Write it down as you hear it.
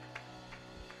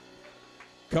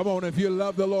Come on, if you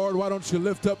love the Lord, why don't you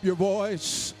lift up your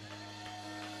voice?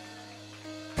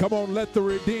 Come on, let the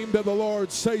redeemed of the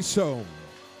Lord say so.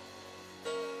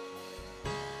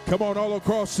 Come on, all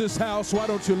across this house, why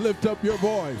don't you lift up your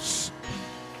voice?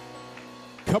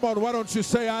 Come on, why don't you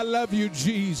say, I love you,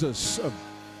 Jesus.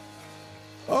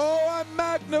 Oh, I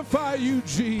magnify you,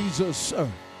 Jesus.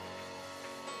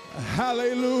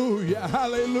 Hallelujah,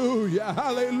 hallelujah,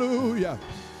 hallelujah.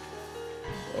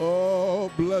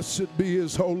 Oh, blessed be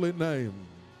his holy name.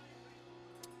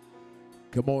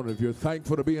 Come on, if you're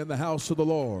thankful to be in the house of the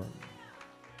Lord.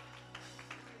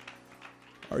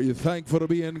 Are you thankful to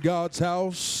be in God's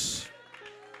house?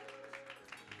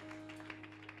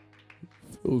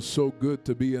 It feels so good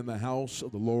to be in the house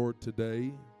of the Lord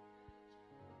today.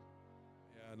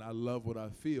 And I love what I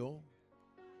feel.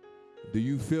 Do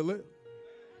you feel it?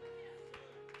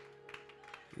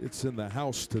 It's in the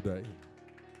house today.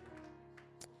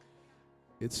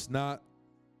 It's not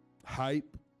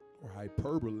hype or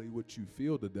hyperbole what you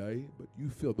feel today, but you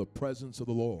feel the presence of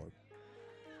the Lord.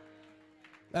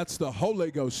 That's the Holy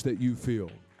Ghost that you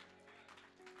feel.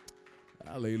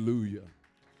 Hallelujah.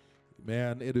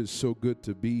 Man, it is so good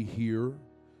to be here.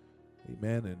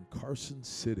 Amen. In Carson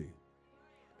City.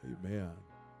 Amen.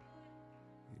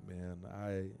 Amen.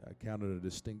 I count it a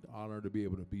distinct honor to be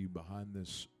able to be behind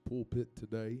this pulpit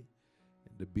today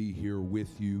and to be here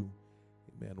with you.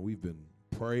 Amen. We've been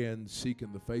praying,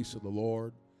 seeking the face of the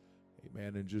Lord.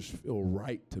 Amen. And just feel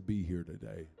right to be here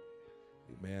today.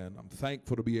 Amen. I'm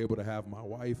thankful to be able to have my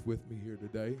wife with me here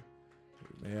today.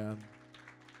 Amen.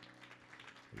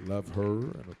 I love her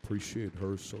and appreciate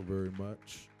her so very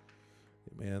much.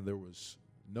 Amen. There was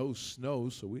no snow,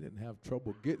 so we didn't have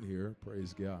trouble getting here.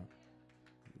 Praise God.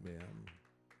 Amen.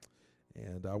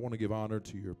 And I want to give honor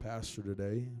to your pastor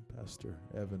today, Pastor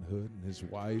Evan Hood and his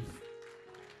wife.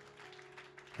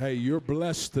 Hey, you're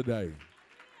blessed today.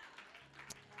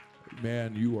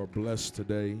 Man, you are blessed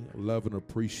today. Love and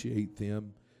appreciate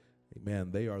them. Amen.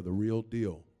 They are the real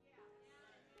deal.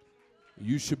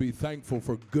 You should be thankful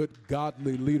for good,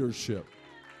 godly leadership.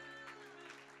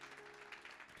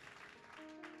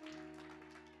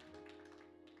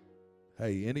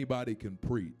 Hey, anybody can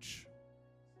preach,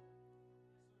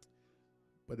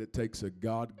 but it takes a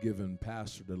God-given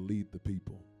pastor to lead the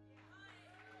people.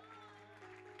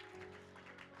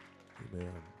 Amen.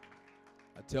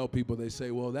 I tell people, they say,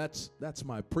 well, that's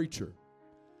my preacher.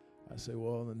 I say,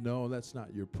 well, no, that's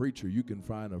not your preacher. You can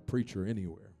find a preacher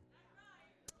anywhere.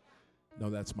 No,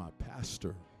 that's my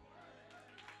pastor.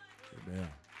 Amen.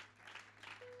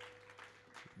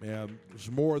 Man, there's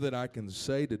more that I can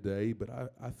say today, but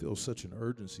I feel such an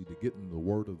urgency to get in the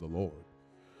word of the Lord.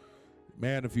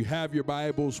 Man, if you have your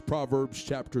Bibles, Proverbs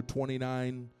chapter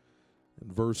 29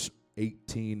 and verse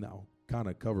 18, I'll kind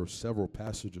of cover several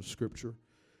passages of Scripture.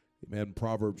 Amen.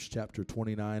 Proverbs chapter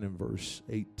 29 and verse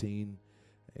 18.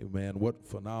 Amen. What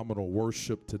phenomenal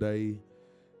worship today.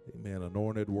 Amen.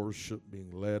 Anointed worship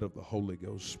being led of the Holy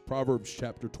Ghost. Proverbs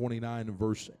chapter 29 and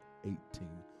verse 18.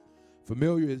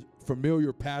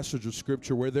 Familiar passage of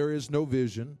Scripture where there is no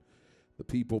vision, the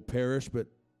people perish, but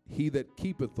he that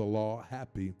keepeth the law,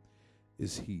 happy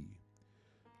is he.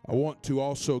 I want to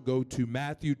also go to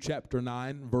Matthew chapter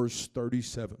 9, verse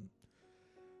 37.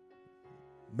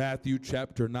 Matthew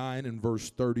chapter 9 and verse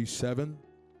 37.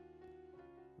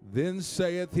 Then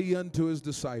saith he unto his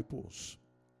disciples,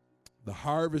 the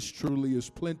harvest truly is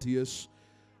plenteous,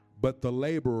 but the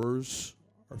laborers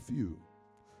are few.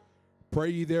 Pray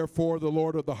ye therefore the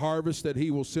Lord of the harvest that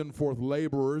he will send forth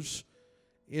laborers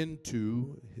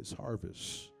into his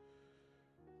harvest.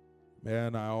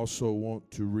 Man, I also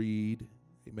want to read,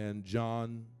 amen,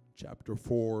 John chapter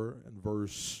 4 and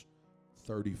verse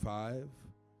 35.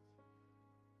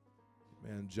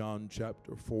 Amen, John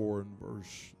chapter 4 and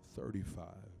verse 35.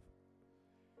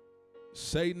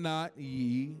 Say not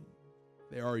ye,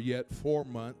 there are yet 4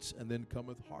 months, and then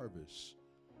cometh harvest.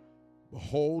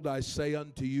 Behold, I say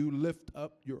unto you, lift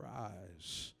up your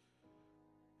eyes.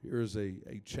 Here is a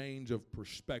change of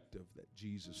perspective that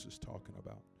Jesus is talking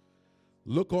about.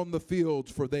 Look on the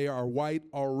fields, for they are white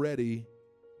already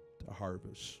to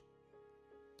harvest.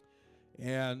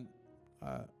 And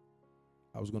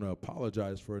I was going to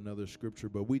apologize for another scripture,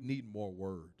 but we need more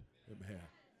word. Amen.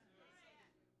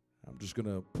 I'm just going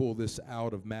to pull this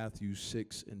out of Matthew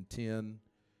 6 and 10.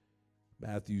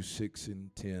 Matthew 6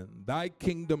 and 10. Thy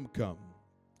kingdom come,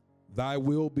 thy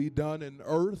will be done in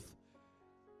earth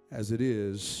as it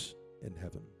is in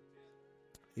heaven.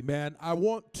 Amen. I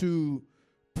want to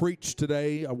preach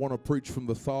today. I want to preach from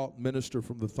the thought, minister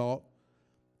from the thought.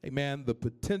 Amen. The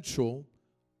potential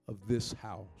of this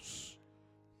house.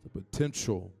 The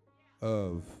potential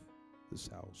of this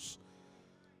house.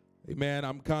 Amen.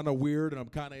 I'm kind of weird and I'm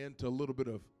kind of into a little bit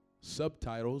of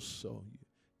subtitles, so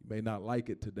you may not like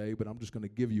it today, but I'm just going to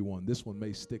give you one. This one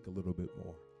may stick a little bit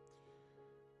more.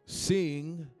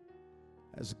 Seeing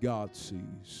as God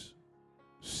sees.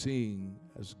 Seeing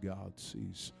as God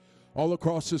sees. All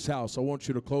across this house, I want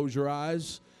you to close your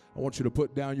eyes. I want you to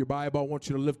put down your Bible. I want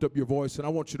you to lift up your voice, and I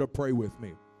want you to pray with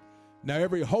me. Now,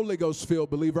 every Holy Ghost-filled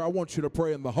believer, I want you to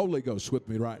pray in the Holy Ghost with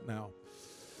me right now.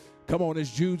 Come on,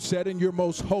 as Jude said, in your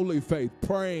most holy faith,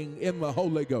 praying in the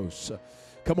Holy Ghost.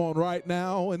 Come on, right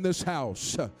now in this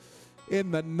house,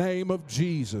 in the name of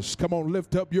Jesus. Come on,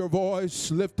 lift up your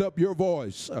voice. Lift up your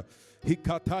voice.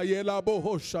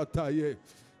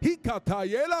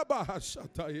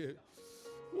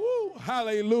 Woo,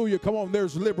 hallelujah. Come on,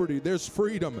 there's liberty. There's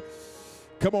freedom.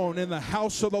 Come on, in the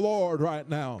house of the Lord right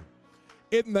now.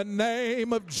 In the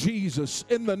name of Jesus.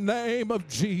 In the name of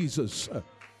Jesus.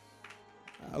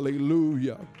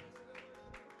 Hallelujah.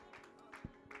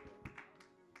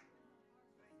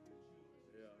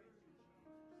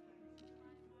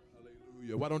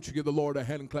 Hallelujah. Why don't you give the Lord a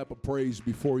hand clap of praise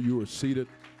before you are seated?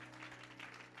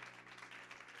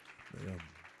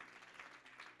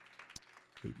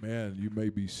 Amen. You may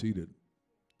be seated.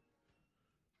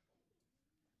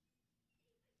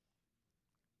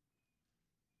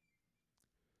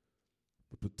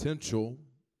 The potential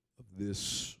of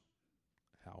this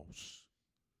house.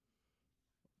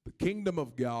 The kingdom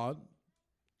of God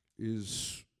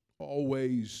is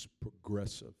always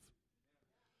progressive.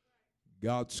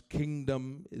 God's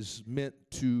kingdom is meant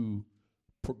to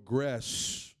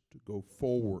progress, to go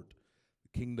forward.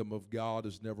 The kingdom of God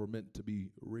is never meant to be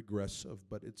regressive,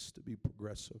 but it's to be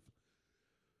progressive.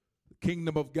 The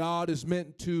kingdom of God is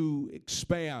meant to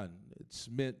expand. It's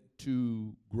meant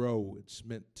to grow. It's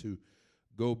meant to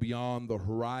go beyond the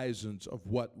horizons of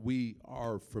what we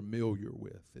are familiar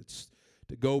with. It's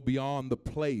to go beyond the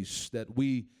place that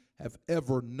we have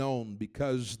ever known,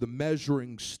 because the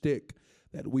measuring stick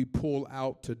that we pull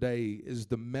out today is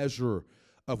the measure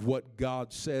of what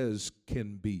God says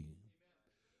can be.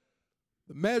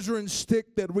 The measuring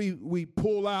stick that we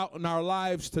pull out in our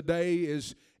lives today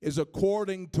is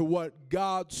according to what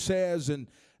God says and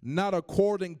not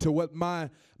according to what my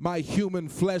human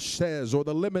flesh says or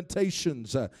the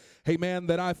limitations, amen,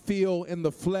 that I feel in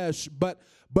the flesh, but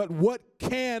what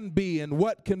can be and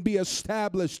what can be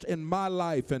established in my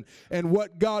life and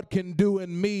what God can do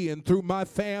in me and through my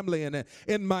family and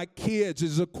in my kids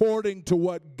is according to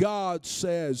what God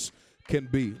says can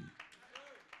be.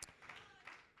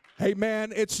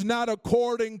 Amen. It's not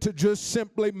according to just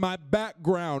simply my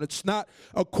background. It's not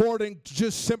according to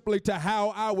just simply to how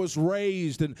I was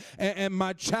raised and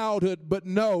my childhood. But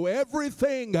no,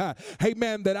 everything,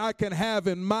 amen, that I can have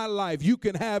in my life, you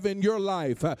can have in your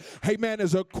life, amen,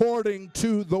 is according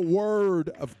to the Word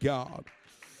of God.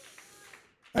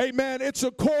 Amen. It's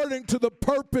according to the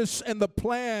purpose and the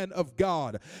plan of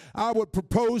God. I would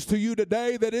propose to you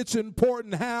today that it's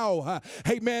important how,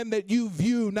 amen, that you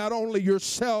view not only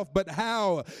yourself, but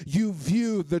how you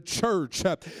view the church.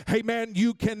 Amen.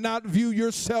 You cannot view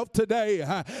yourself today,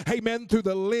 amen, through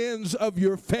the lens of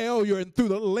your failure and through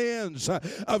the lens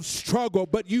of struggle,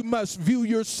 but you must view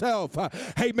yourself,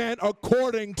 amen,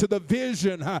 according to the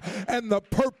vision and the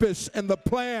purpose and the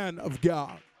plan of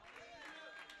God.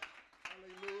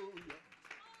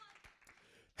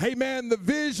 Amen. The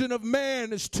vision of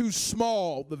man is too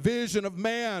small. The vision of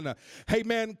man,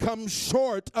 amen, comes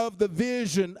short of the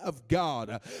vision of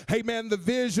God. Amen. The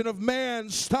vision of man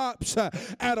stops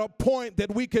at a point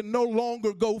that we can no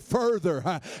longer go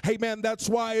further. Amen. That's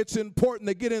why it's important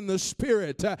to get in the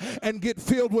Spirit and get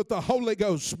filled with the Holy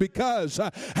Ghost, because,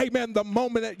 amen, the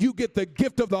moment that you get the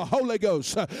gift of the Holy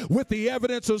Ghost with the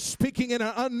evidence of speaking in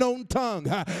an unknown tongue,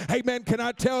 amen, can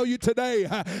I tell you today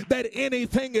that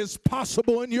anything is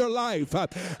possible in your life.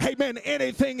 Amen.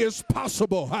 Anything is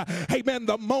possible. Amen.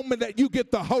 The moment that you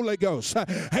get the Holy Ghost,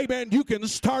 amen, you can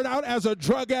start out as a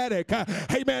drug addict.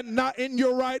 Amen. Not in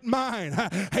your right mind.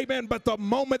 Amen. But the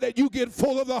moment that you get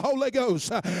full of the Holy Ghost,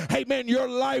 amen, your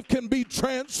life can be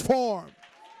transformed.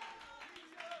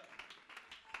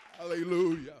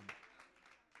 Hallelujah.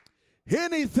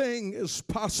 Anything is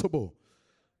possible.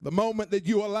 The moment that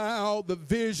you allow the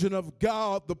vision of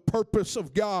God, the purpose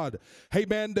of God,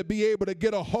 amen, to be able to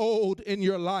get a hold in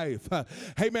your life.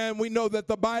 Amen. We know that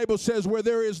the Bible says where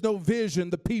there is no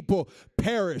vision, the people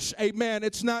perish. Amen.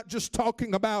 It's not just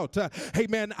talking about,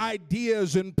 amen,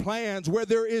 ideas and plans. Where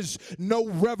there is no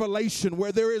revelation,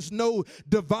 where there is no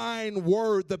divine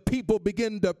word, the people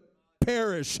begin to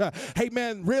perish.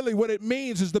 Amen. Really what it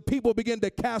means is the people begin to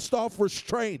cast off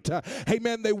restraint.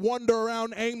 Amen. They wander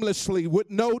around aimlessly with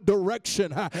no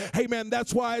direction. Amen.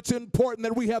 That's why it's important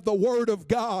that we have the Word of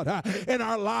God in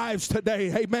our lives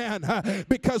today. Amen.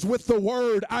 Because with the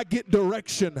Word I get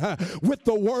direction. With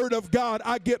the Word of God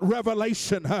I get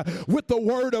revelation. With the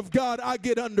Word of God I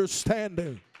get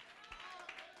understanding.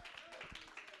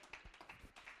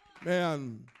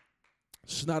 Man,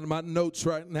 it's not in my notes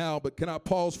right now, but can I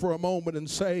pause for a moment and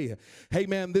say, hey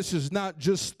man, this is not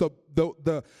just a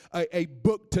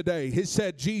book today. He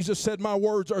said, Jesus said, my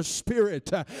words are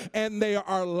spirit and they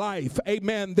are life.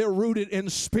 Amen. They're rooted in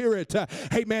spirit.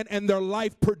 Amen. And they're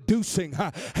life producing.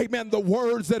 Amen. The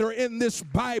words that are in this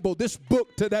Bible, this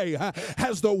book today,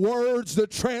 has the words that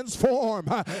transform,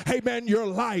 amen, your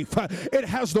life. It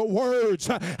has the words,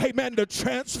 amen, to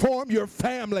transform your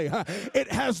family.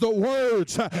 It has the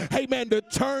words, amen, to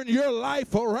turn your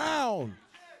life around.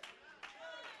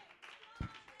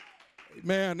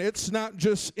 Man, it's not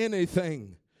just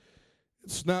anything.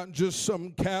 It's not just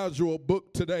some casual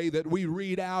book today that we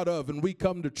read out of and we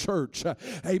come to church.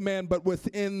 Amen. But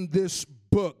within this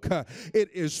book, it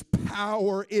is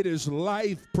power. It is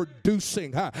life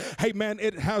producing. Amen.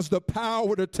 It has the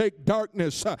power to take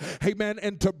darkness, amen,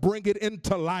 and to bring it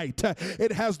into light.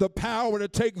 It has the power to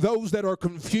take those that are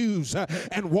confused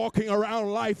and walking around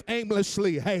life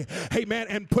aimlessly, amen,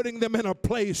 and putting them in a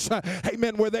place,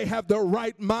 amen, where they have the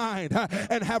right mind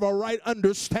and have a right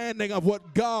understanding of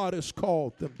what God has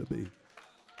called them to be.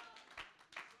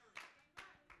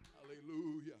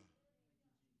 Hallelujah.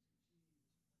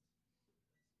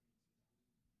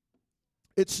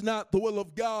 It's not the will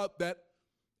of God that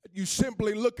you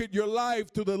simply look at your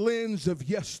life through the lens of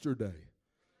yesterday.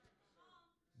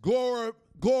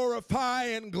 Glorify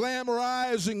and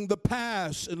glamorizing the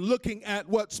past and looking at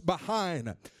what's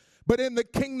behind. But in the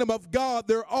kingdom of God,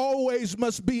 there always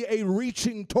must be a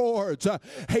reaching towards,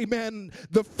 amen,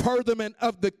 the furtherment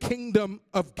of the kingdom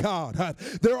of God.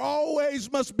 There always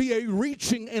must be a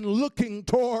reaching and looking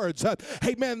towards,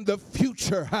 amen, the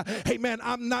future. Amen.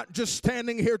 I'm not just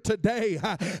standing here today,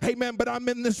 amen, but I'm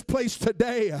in this place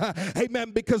today,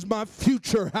 amen, because my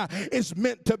future is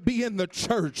meant to be in the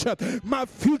church. My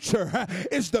future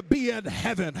is to be in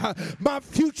heaven. My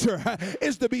future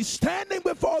is to be standing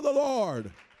before the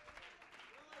Lord.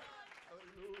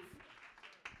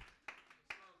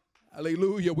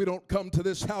 Hallelujah. We don't come to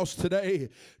this house today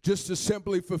just to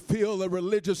simply fulfill a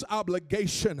religious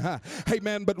obligation.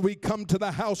 Amen. But we come to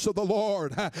the house of the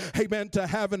Lord. Amen. To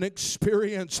have an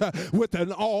experience with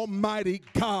an almighty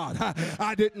God.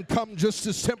 I didn't come just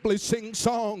to simply sing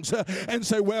songs and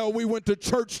say, well, we went to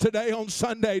church today on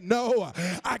Sunday. No,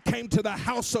 I came to the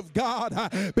house of God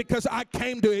because I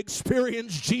came to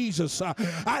experience Jesus.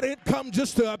 I didn't come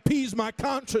just to appease my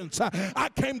conscience. I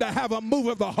came to have a move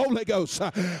of the Holy Ghost.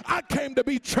 I came to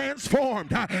be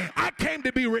transformed. I came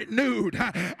to be renewed.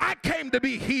 I came to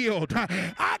be healed.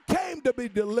 I came to be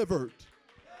delivered.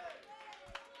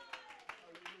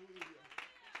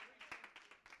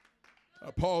 I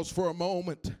pause for a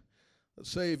moment. Let's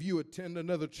say if you attend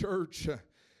another church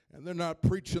and they're not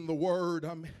preaching the word,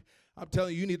 I'm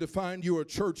telling you, you need to find you a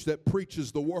church that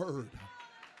preaches the word.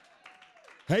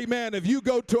 Amen. If you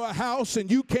go to a house and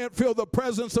you can't feel the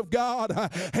presence of God,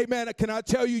 amen, can I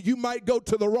tell you, you might go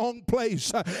to the wrong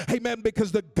place. Amen.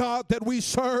 Because the God that we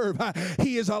serve,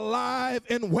 he is alive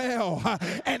and well.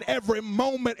 And every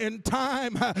moment in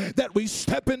time that we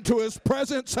step into his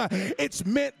presence, it's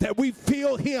meant that we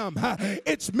feel him.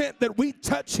 It's meant that we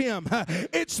touch him.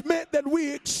 It's meant that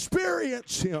we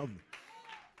experience him.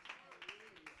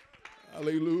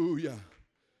 Hallelujah.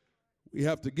 We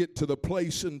have to get to the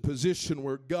place and position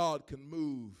where God can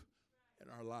move in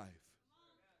our life.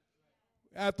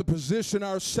 We have to position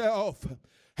ourselves,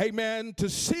 amen, to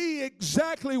see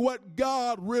exactly what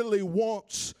God really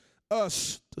wants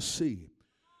us to see.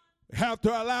 We have to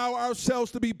allow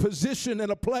ourselves to be positioned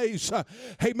in a place,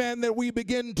 amen, that we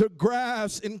begin to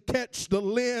grasp and catch the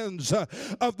lens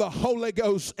of the Holy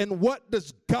Ghost. And what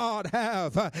does God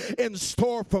have in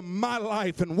store for my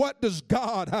life? And what does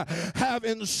God have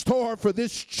in store for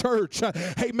this church?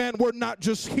 Amen. We're not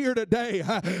just here today,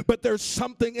 but there's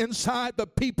something inside the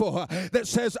people that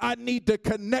says, I need to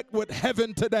connect with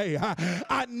heaven today.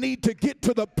 I need to get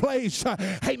to the place,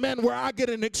 amen, where I get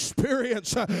an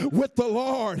experience with the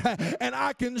Lord. And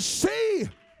I can see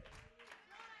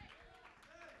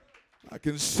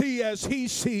as he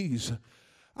sees.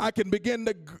 I can begin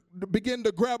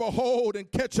to grab a hold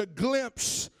and catch a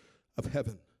glimpse of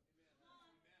heaven.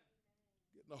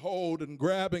 Getting a hold and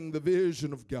grabbing the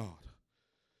vision of God.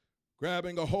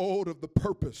 Grabbing a hold of the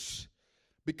purpose.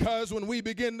 Because when we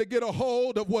begin to get a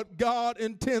hold of what God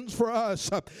intends for us,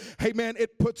 amen,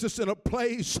 it puts us in a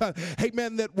place,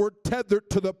 amen, that we're tethered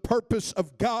to the purpose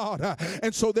of God.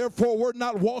 And so therefore we're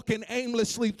not walking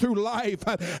aimlessly through life,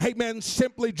 amen,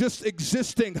 simply just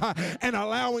existing and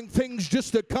allowing things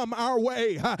just to come our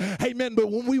way, amen.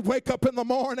 But when we wake up in the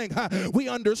morning, we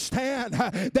understand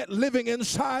that living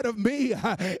inside of me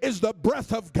is the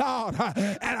breath of God,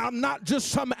 and I'm not just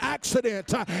some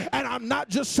accident, and I'm not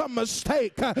just some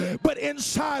mistake, but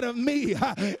inside of me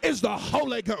is the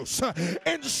Holy Ghost.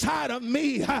 Inside of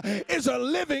me is a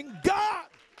living God.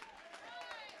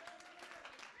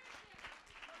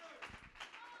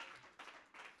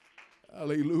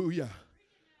 Hallelujah.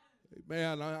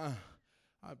 Man, I'm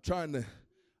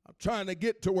trying to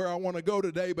get to where I want to go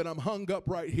today, but I'm hung up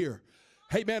right here.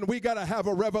 Hey, man, we got to have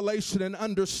a revelation and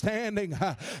understanding,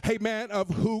 hey, man, of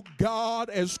who God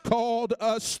has called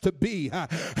us to be.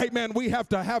 Hey, man, we have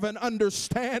to have an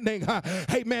understanding,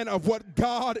 hey, man, of what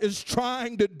God is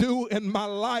trying to do in my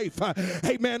life.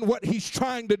 Hey, man, what he's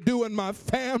trying to do in my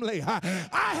family. I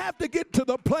have to get to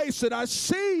the place that I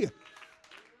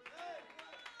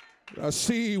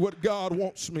see what God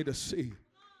wants me to see.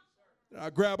 I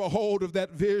grab a hold of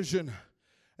that vision,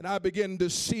 and I begin to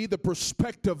see the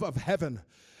perspective of heaven.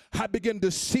 I begin to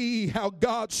see how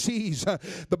God sees.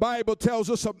 The Bible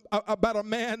tells us about a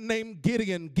man named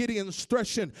Gideon. Gideon's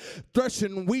threshing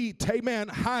wheat, amen,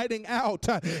 hiding out.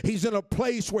 He's in a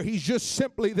place where he's just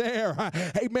simply there,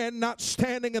 amen, not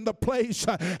standing in the place,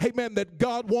 amen, that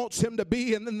God wants him to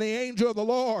be. And then the angel of the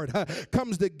Lord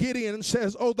comes to Gideon and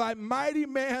says, "Oh, thy mighty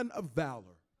man of valor."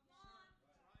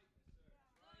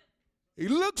 He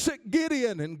looks at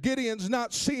Gideon, and Gideon's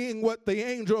not seeing what the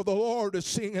angel of the Lord is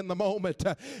seeing in the moment.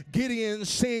 Gideon's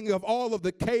seeing of all of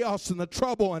the chaos and the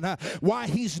trouble, and why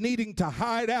he's needing to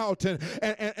hide out,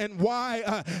 and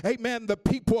why, amen, the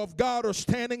people of God are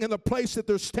standing in the place that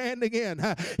they're standing in.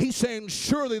 He's saying,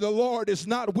 surely the Lord is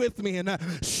not with me, and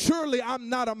surely I'm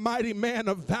not a mighty man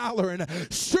of valor, and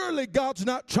surely God's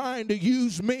not trying to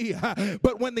use me.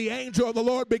 But when the angel of the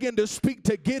Lord began to speak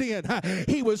to Gideon,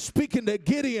 he was speaking to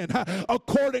Gideon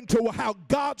according to how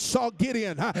God saw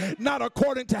Gideon, not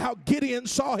according to how Gideon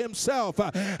saw himself.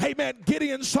 Amen.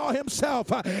 Gideon saw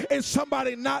himself as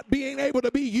somebody not being able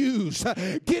to be used.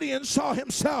 Gideon saw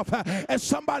himself as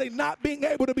somebody not being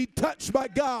able to be touched by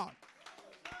God.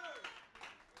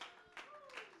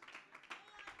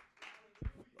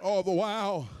 All the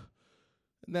while,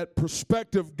 in that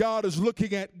perspective, God is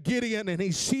looking at Gideon, and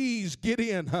he sees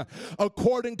Gideon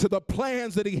according to the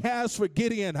plans that he has for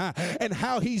Gideon, and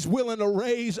how he's willing to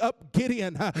raise up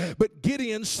Gideon. But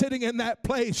Gideon's sitting in that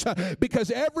place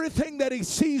because everything that he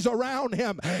sees around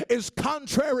him is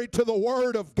contrary to the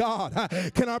word of God.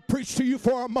 Can I preach to you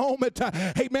for a moment?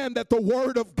 Amen. That the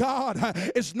word of God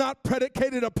is not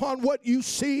predicated upon what you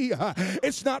see.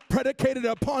 It's not predicated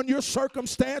upon your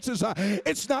circumstances.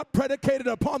 It's not predicated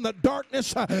upon the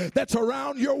darkness that's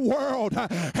around your world.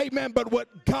 Amen. But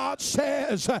what God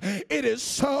says, it is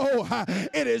so.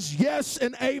 It is yes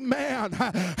and amen.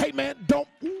 Amen.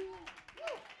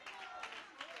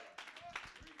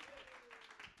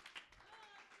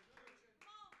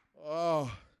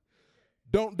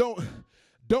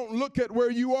 Don't look at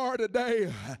where you are today,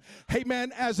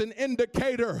 amen, as an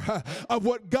indicator of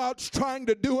what God's trying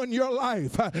to do in your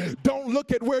life. Don't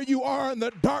look at where you are in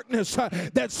the darkness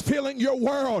that's filling your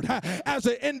world as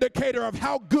an indicator of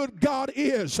how good God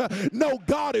is. No,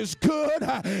 God is good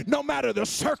no matter the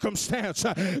circumstance.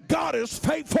 God is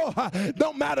faithful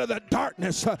no matter the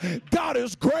darkness. God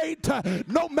is great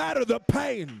no matter the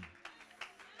pain.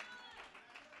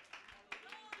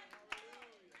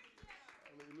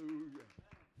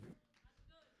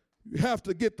 You have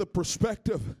to get the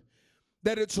perspective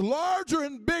that it's larger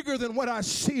and bigger than what I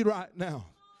see right now.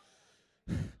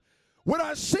 What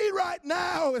I see right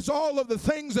now is all of the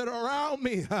things that are around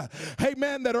me,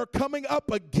 amen, that are coming up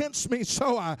against me,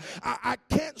 so I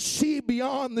can't see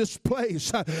beyond this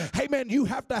place. Amen, you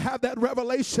have to have that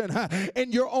revelation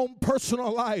in your own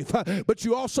personal life, but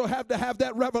you also have to have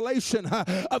that revelation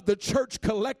of the church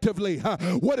collectively.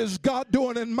 What is God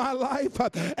doing in my life,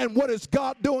 and what is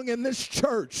God doing in this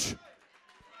church?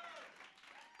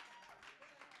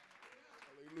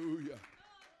 Hallelujah.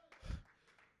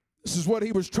 This is what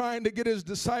he was trying to get his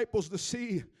disciples to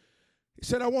see. He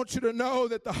said, I want you to know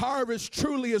that the harvest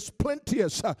truly is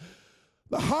plenteous,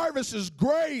 The harvest is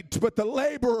great, but the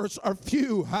laborers are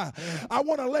few. I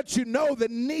want to let you know the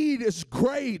need is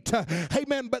great.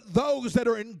 Amen. But those that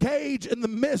are engaged in the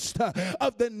midst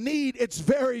of the need, it's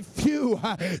very few.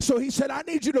 So he said, I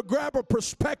need you to grab a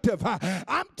perspective.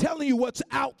 I'm telling you what's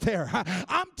out there.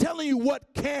 I'm telling you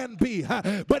what can be.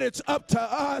 But it's up to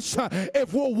us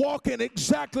if we'll walk in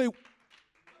exactly.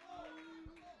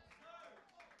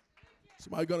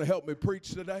 Somebody going to help me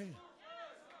preach today?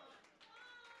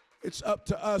 It's up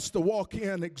to us to walk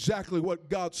in exactly what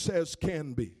God says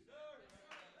can be.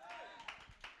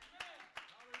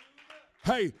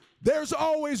 Hey, there's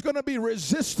always going to be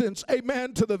resistance,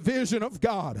 amen, to the vision of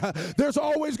God. There's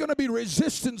always going to be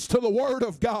resistance to the word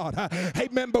of God.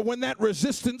 Amen. But when that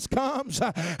resistance comes,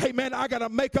 amen, I got to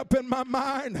make up in my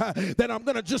mind that I'm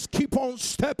going to just keep on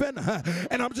stepping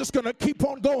and I'm just going to keep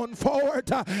on going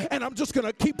forward and I'm just going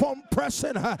to keep on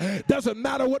pressing. Doesn't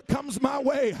matter what comes my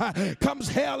way, comes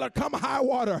hell or come high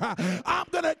water. I'm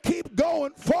going to keep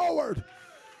going forward.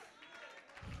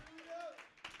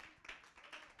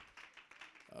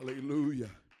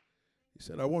 Hallelujah. He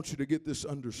said, I want you to get this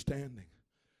understanding.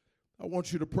 I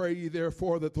want you to pray ye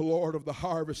therefore that the Lord of the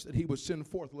harvest, that he would send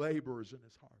forth laborers in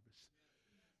his harvest.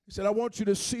 He said, I want you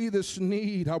to see this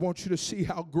need. I want you to see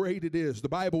how great it is. The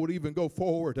Bible would even go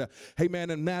forward, amen,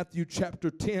 in Matthew chapter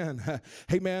 10,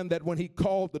 amen, that when he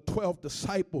called the 12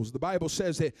 disciples, the Bible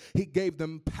says that he gave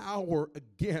them power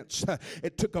against.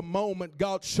 It took a moment.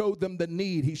 God showed them the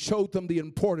need. He showed them the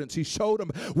importance. He showed them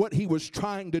what he was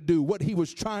trying to do, what he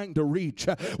was trying to reach,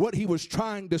 what he was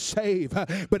trying to save.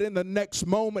 But in the next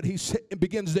moment, he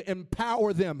begins to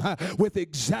empower them with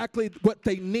exactly what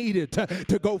they needed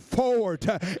to go forward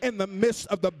in the midst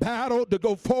of the battle, to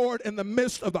go forward in the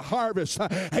midst of the harvest.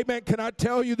 Amen. Can I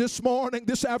tell you this morning,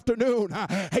 this afternoon,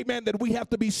 amen, that we have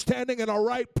to be standing in a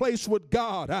right place with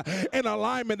God, in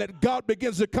alignment, that God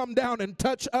begins to come down and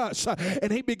touch us,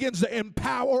 and he begins to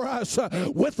empower us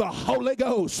with the Holy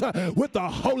Ghost,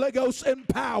 in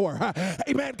power.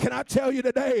 Amen. Can I tell you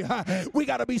today, we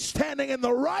got to be standing in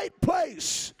the right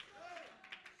place,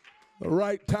 the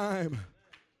right time,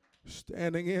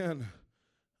 standing in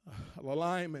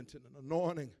alignment and an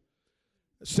anointing.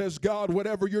 It says, God,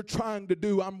 whatever you're trying to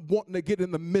do, I'm wanting to get in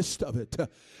the midst of it.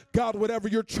 God, whatever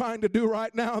you're trying to do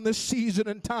right now in this season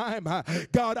and time,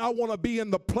 God, I want to be in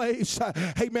the place,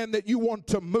 amen, that you want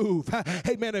to move.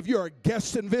 Amen. If you're a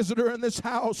guest and visitor in this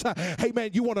house, amen,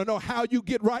 you want to know how you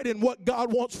get right in what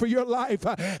God wants for your life.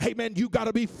 Amen. You got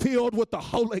to be filled with the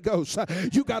Holy Ghost.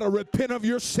 You got to repent of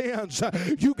your sins.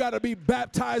 You got to be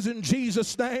baptized in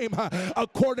Jesus' name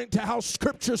according to how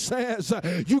Scripture says.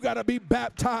 You got to be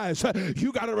baptized.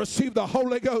 You got to receive the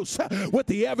Holy Ghost with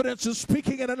the evidence of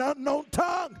speaking in an unknown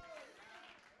tongue.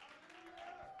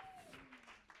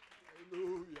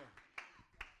 Hallelujah.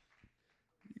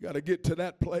 You got to get to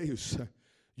that place.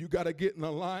 You got to get in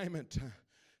alignment.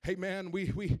 Amen.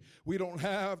 We don't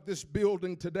have this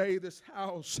building today, this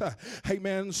house,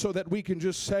 amen, so that we can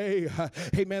just say,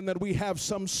 amen, that we have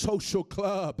some social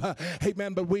club,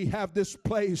 amen, but we have this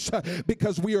place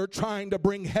because we are trying to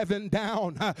bring heaven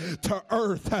down to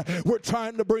earth. We're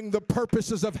trying to bring the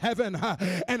purposes of heaven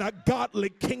and a godly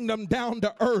kingdom down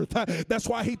to earth. That's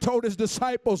why he told his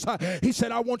disciples, he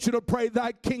said, I want you to pray,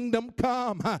 thy kingdom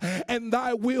come and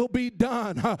thy will be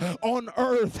done on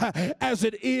earth as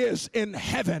it is in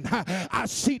heaven. I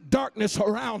see darkness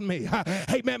around me,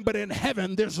 amen, but in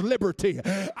heaven there's liberty.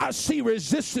 I see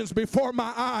resistance before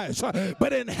my eyes,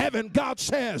 but in heaven God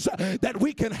says that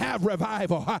we can have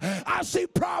revival. I see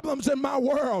problems in my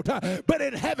world, but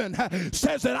in heaven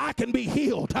says that I can be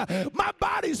healed. My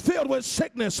body's filled with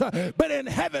sickness, but in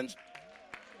heaven.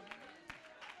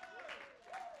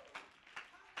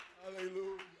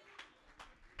 Hallelujah.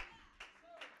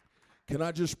 Can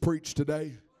I just preach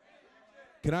today?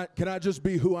 Can I just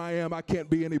be who I am? I can't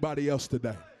be anybody else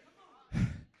today.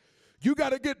 You got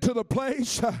to get to the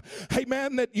place,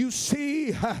 amen, that you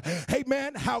see,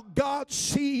 amen, how God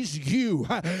sees you.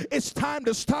 It's time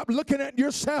to stop looking at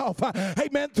yourself,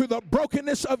 amen, through the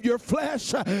brokenness of your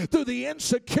flesh, through the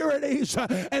insecurities,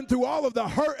 and through all of the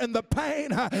hurt and the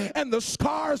pain and the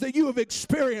scars that you have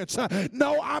experienced.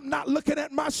 No, I'm not looking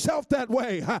at myself that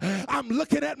way. I'm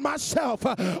looking at myself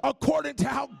according to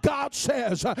how God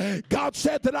says. God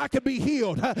said that I could be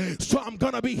healed, so I'm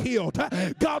going to be healed.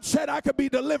 God said I could be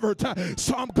delivered,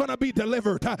 so I'm going to be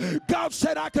delivered. God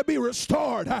said I could be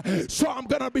restored, so I'm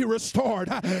going to be restored.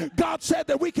 God said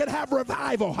that we could have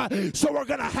revival, so we're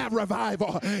going to have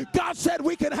revival. God said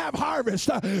we can have harvest,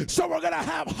 so we're going to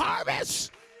have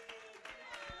harvest.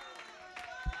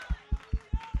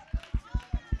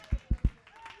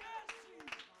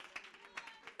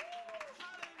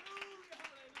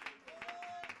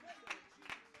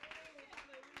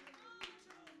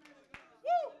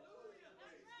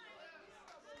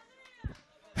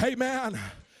 Amen.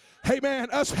 Amen.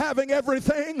 Us having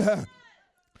everything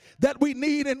that we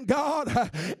need in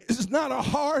God is not a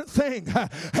hard thing.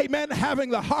 Amen. Having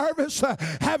the harvest,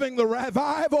 having the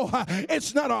revival,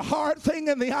 it's not a hard thing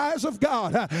in the eyes of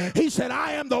God. He said,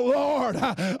 I am the Lord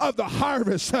of the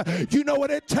harvest. You know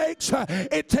what it takes?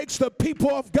 It takes the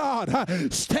people of God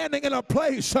standing in a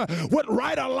place with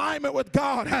right alignment with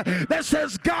God that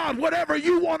says, God, whatever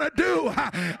you want to do,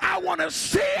 I want to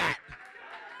see it.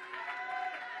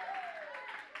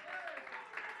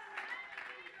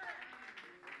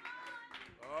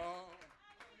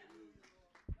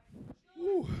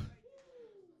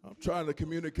 I'm trying to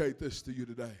communicate this to you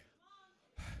today.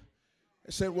 I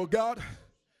said, well, God,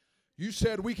 you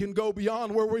said we can go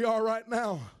beyond where we are right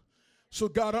now. So,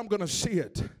 God, I'm going to see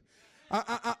it.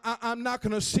 I'm not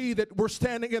going to see that we're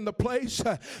standing in the place.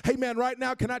 Amen. Right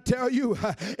now, can I tell you,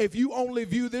 if you only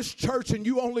view this church and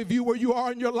you only view where you are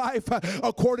in your life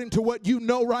according to what you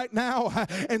know right now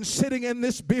and sitting in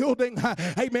this building,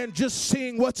 amen, just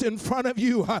seeing what's in front of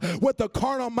you, what the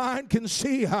carnal mind can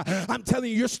see, I'm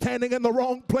telling you, you're standing in the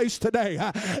wrong place today.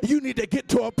 You need to get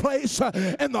to a place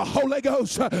in the Holy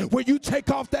Ghost where you take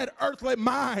off that earthly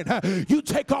mind, you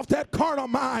take off that carnal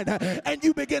mind, and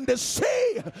you begin to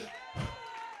see.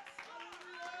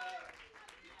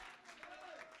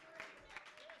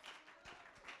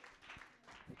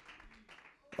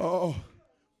 Oh,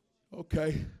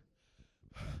 okay.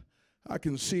 I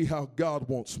can see how God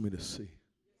wants me to see.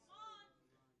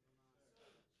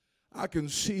 I can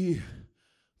see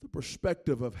the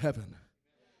perspective of heaven.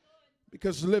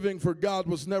 Because living for God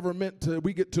was never meant to,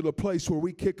 we get to the place where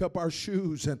we kick up our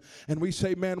shoes and we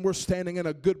say, man, we're standing in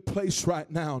a good place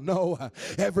right now. No,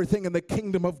 everything in the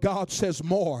kingdom of God says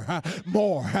more,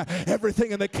 more.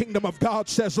 Everything in the kingdom of God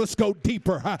says, let's go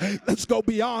deeper. Let's go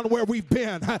beyond where we've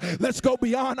been. Let's go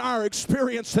beyond our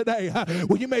experience today.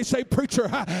 Well, you may say, preacher,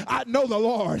 I know the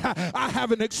Lord. I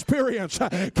have an experience.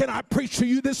 Can I preach to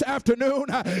you this afternoon?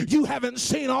 You haven't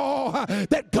seen all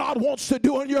that God wants to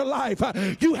do in your life.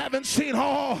 You haven't seen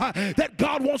all that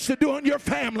God wants to do in your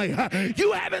family.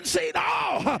 You haven't seen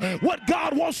all what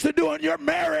God wants to do in your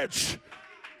marriage.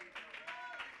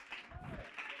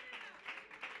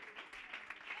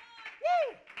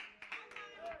 Woo!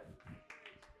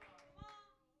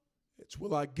 It's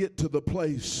will I get to the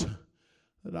place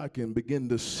that I can begin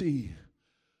to see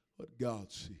what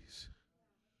God sees?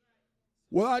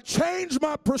 Will I change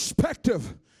my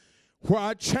perspective? Where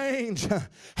I change,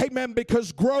 amen,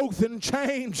 because growth and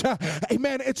change,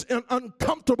 amen, it's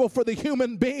uncomfortable for the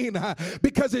human being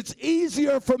because it's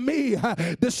easier for me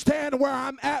to stand where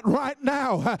I'm at right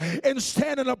now and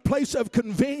stand in a place of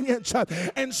convenience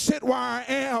and sit where I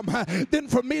am than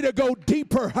for me to go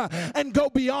deeper and go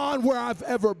beyond where I've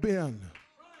ever been.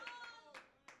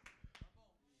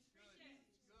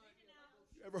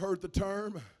 You ever heard the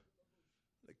term?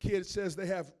 The kid says they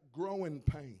have growing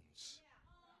pains.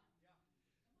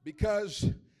 Because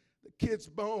the kid's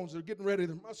bones are getting ready,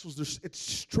 their muscles, it's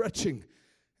stretching.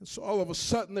 And so all of a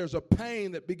sudden there's a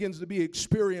pain that begins to be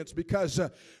experienced because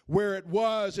where it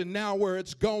was and now where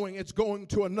it's going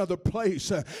to another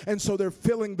place. And so they're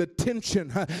feeling the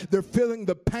tension. They're feeling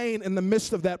the pain in the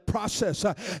midst of that process.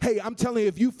 Hey, I'm telling you,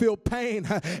 if you feel pain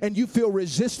and you feel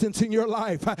resistance in your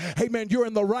life, hey man, you're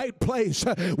in the right place.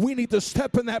 We need to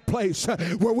step in that place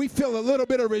where we feel a little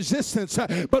bit of resistance,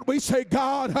 but we say,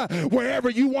 God,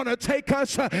 wherever you want to take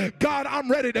us, God,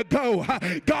 I'm ready to go.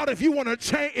 God, if you want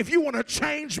to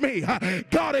change me,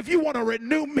 God, if you want to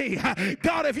renew me,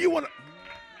 God, if you want to.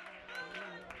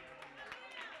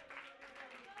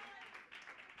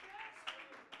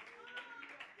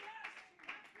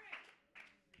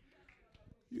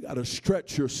 You got to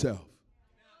stretch yourself.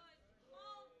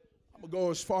 I'm going to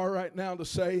go as far right now to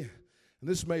say, and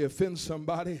this may offend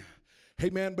somebody, hey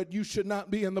man, but you should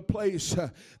not be in the place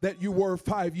that you were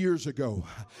 5 years ago.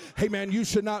 Hey man, you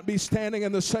should not be standing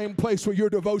in the same place with your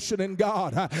devotion in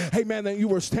God. Hey man, that you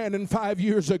were standing 5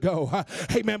 years ago.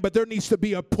 Hey man, but there needs to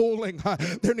be a pulling.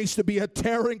 There needs to be a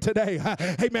tearing today.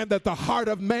 Hey man, that the heart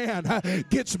of man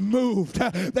gets moved.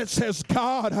 That says,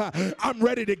 God, I'm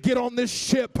ready to get on this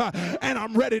ship and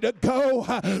I'm ready to go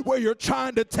where you're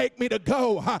trying to take me to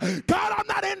go. God, I'm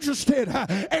not interested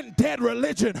in dead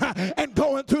religion and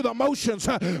going through the motions.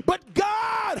 But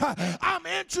God, I'm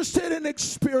interested in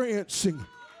experiencing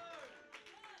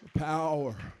the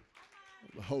power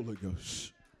of the Holy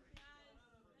Ghost.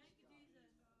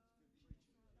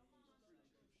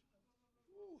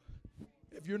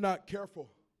 If you're not careful,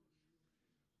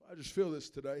 I just feel this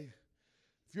today.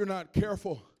 If you're not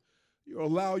careful, you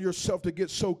allow yourself to get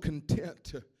so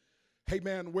content, hey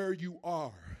man, where you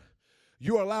are.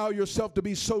 You allow yourself to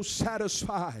be so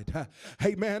satisfied,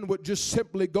 amen, with just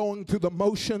simply going through the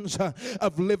motions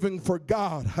of living for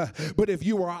God. But if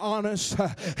you are honest,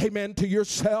 amen, to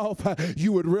yourself,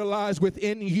 you would realize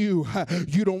within you,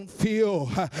 you don't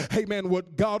feel, amen,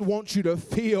 what God wants you to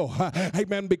feel,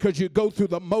 amen, because you go through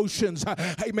the motions,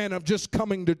 amen, of just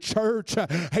coming to church,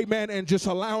 amen, and just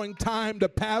allowing time to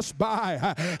pass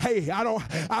by. Hey, I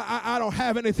don't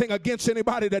have anything against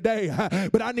anybody today,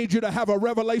 but I need you to have a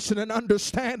revelation and understanding.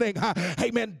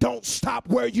 Amen. Don't stop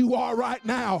where you are right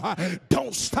now.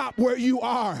 Don't stop where you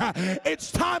are.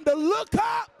 It's time to look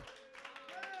up.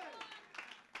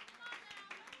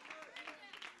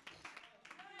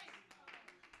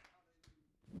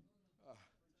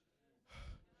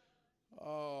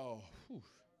 Oh.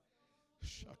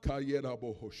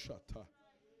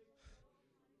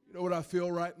 You know what I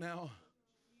feel right now?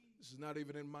 This is not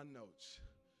even in my notes,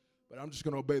 but I'm just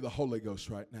going to obey the Holy Ghost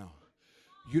right now.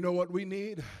 You know what we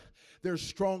need? There's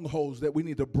strongholds that we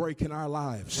need to break in our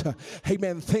lives.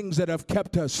 Amen. Things that have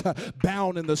kept us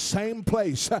bound in the same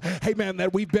place. Amen.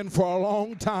 That we've been for a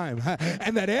long time.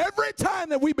 And that every time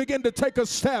that we begin to take a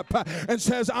step and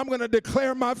says, I'm going to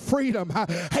declare my freedom.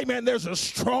 Amen. There's a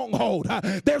stronghold.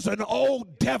 There's an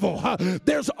old devil.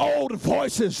 There's old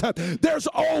voices. There's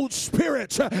old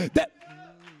spirits that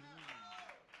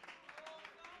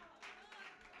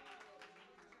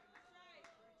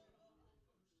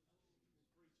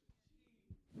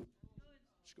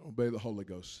obey the Holy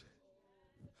Ghost.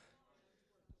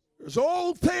 There's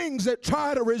old things that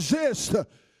try to resist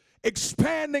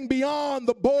expanding beyond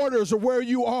the borders of where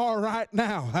you are right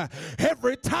now.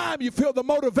 Every time you feel the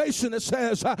motivation that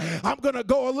says, I'm going to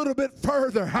go a little bit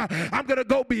further. I'm going to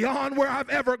go beyond where I've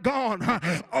ever gone.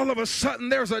 All of a sudden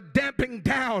there's a damping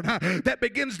down that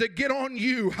begins to get on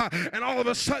you. And all of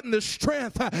a sudden the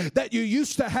strength that you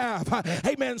used to have,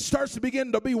 amen, starts to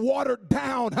begin to be watered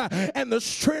down. And the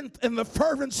strength and the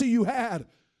fervency you had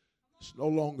is no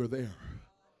longer there.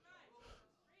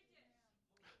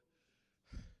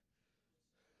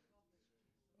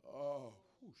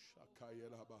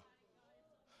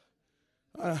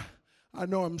 I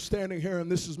know I'm standing here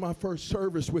and this is my first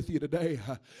service with you today,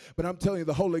 but I'm telling you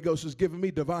the Holy Ghost is giving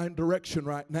me divine direction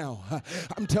right now.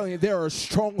 I'm telling you there are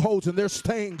strongholds and there's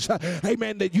things,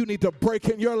 amen, that you need to break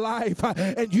in your life,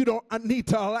 and you don't need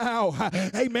to allow,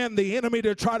 amen, the enemy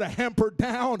to try to hamper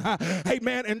down,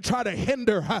 amen, and try to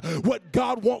hinder what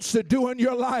God wants to do in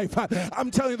your life.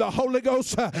 I'm telling you the Holy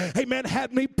Ghost, amen,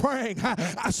 had me praying.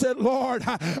 I said, Lord,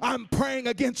 I'm praying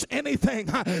against anything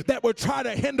that would try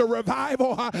to hinder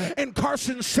revival in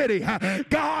Carson City.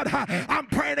 God, I'm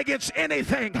praying against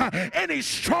anything, any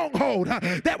stronghold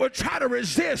that would try to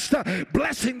resist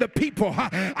blessing the people.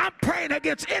 I'm praying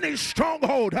against any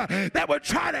stronghold that would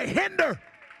try to hinder.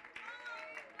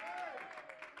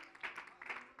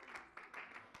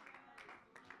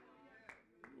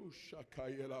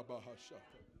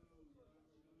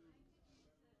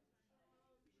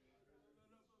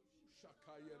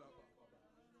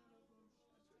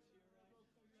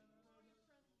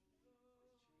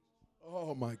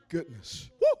 Oh my goodness.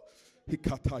 Woo!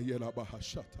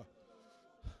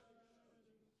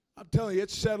 I'm telling you,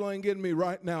 it's settling in me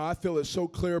right now. I feel it so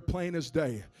clear, plain as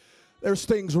day. There's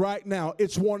things right now,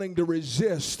 it's wanting to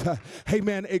resist,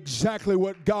 amen, exactly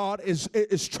what God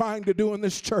is trying to do in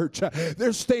this church.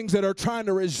 There's things that are trying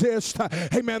to resist,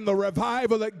 amen, the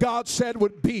revival that God said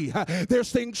would be.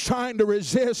 There's things trying to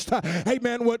resist,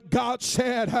 amen, what God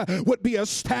said would be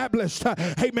established,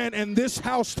 amen, in this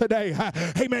house today.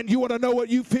 Amen, you want to know what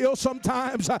you feel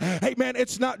sometimes? Amen,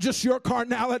 it's not just your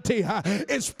carnality,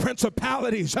 it's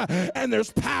principalities, and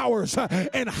there's powers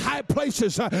in high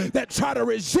places that try to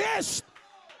resist.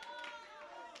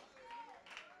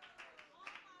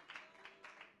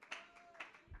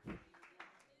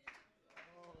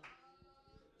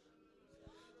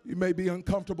 You may be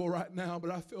uncomfortable right now,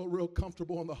 but I feel real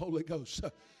comfortable in the Holy Ghost.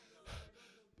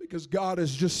 Because God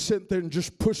has just sent there and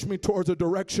just pushed me towards a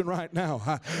direction right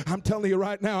now. I'm telling you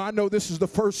right now, I know this is the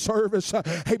first service,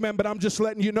 amen, but I'm just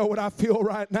letting you know what I feel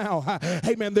right now.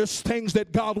 Amen, there's things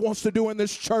that God wants to do in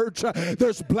this church.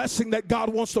 There's blessing that God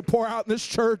wants to pour out in this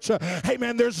church.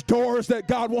 Amen, there's doors that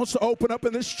God wants to open up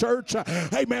in this church.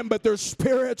 Amen, but there's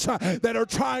spirits that are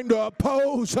trying to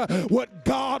oppose what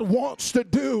God wants to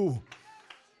do.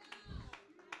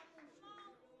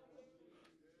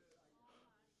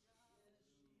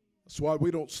 That's why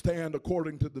we don't stand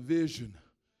according to the vision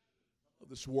of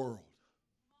this world.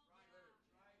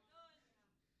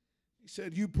 He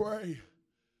said, you pray,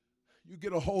 you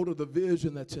get a hold of the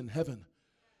vision that's in heaven,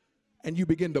 and you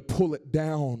begin to pull it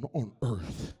down on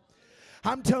earth.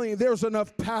 I'm telling you, there's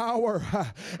enough power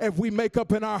if we make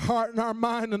up in our heart and our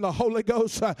mind and the Holy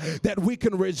Ghost that we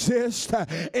can resist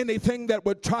anything that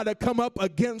would try to come up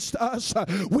against us.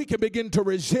 We can begin to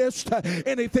resist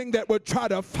anything that would try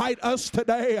to fight us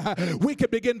today. We can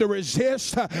begin to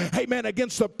resist, amen,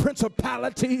 against the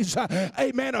principalities,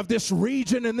 amen, of this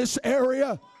region in this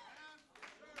area.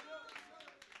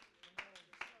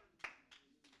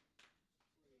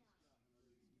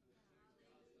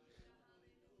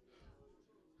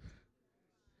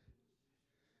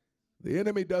 The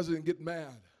enemy doesn't get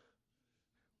mad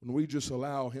when we just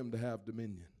allow him to have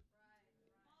dominion.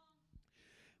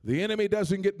 The enemy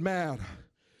doesn't get mad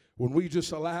when we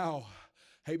just allow,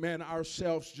 amen,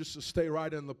 ourselves just to stay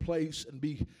right in the place and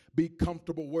be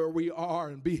comfortable where we are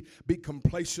and be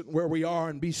complacent where we are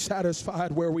and be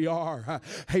satisfied where we are.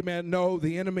 Amen. No,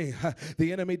 the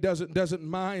enemy doesn't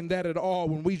mind that at all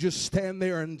when we just stand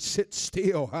there and sit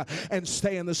still and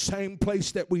stay in the same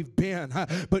place that we've been.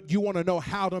 But you want to know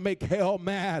how to make hell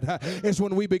mad is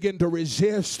when we begin to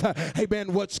resist,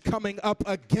 amen, what's coming up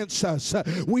against us.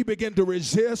 We begin to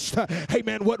resist,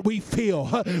 amen, what we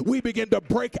feel. We begin to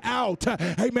break out,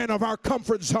 amen, of our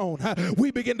comfort zone. We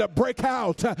begin to break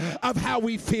out of how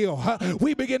we feel.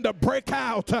 We begin to break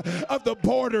out of the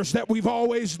borders that we've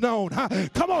always known.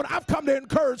 Come on, I've come to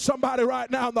encourage somebody right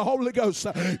now in the Holy Ghost.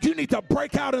 You need to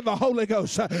break out in the Holy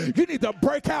Ghost. You need to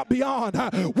break out beyond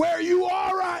where you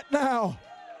are right now.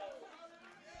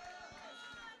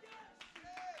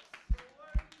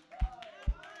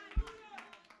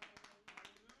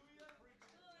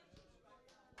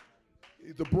 You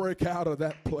need to break out of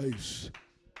that place.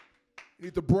 You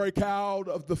need to break out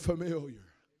of the familiar.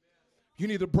 You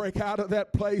need to break out of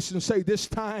that place and say, this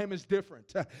time is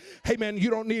different. Hey, man, you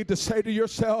don't need to say to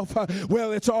yourself,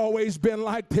 well, it's always been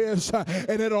like this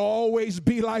and it'll always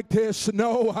be like this.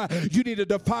 No, you need to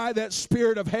defy that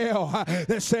spirit of hell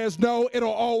that says, no, it'll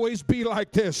always be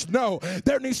like this. No,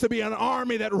 there needs to be an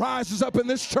army that rises up in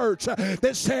this church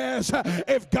that says,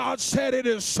 if God said it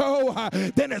is so,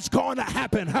 then it's going to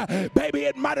happen. Baby,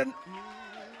 it might have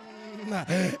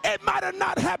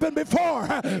not happened before,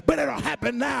 but it'll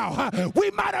happen now.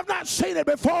 We might have not seen it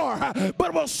before,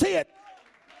 but we'll see it.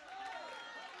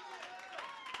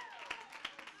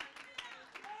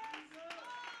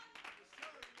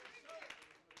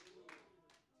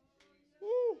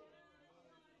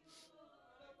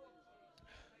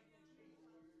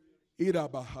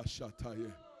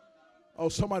 Oh,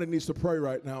 somebody needs to pray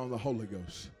right now in the Holy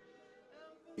Ghost.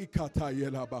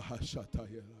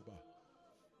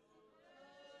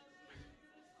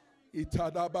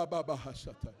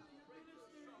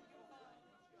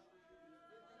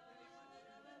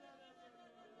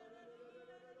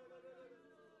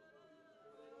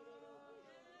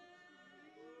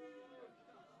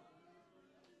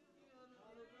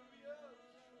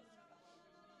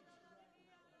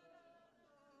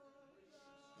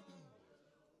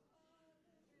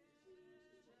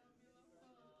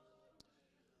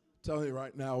 Tell you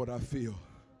right now what I feel.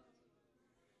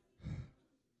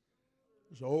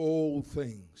 There's old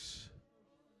things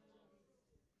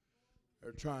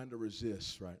they're trying to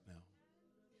resist right now.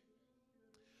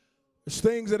 There's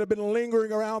things that have been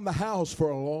lingering around the house for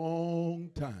a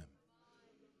long time.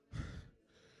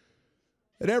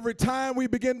 And every time we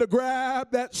begin to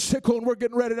grab that sickle and we're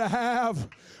getting ready to have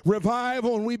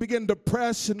revival and we begin to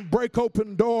press and break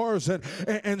open doors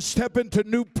and step into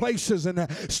new places and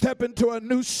step into a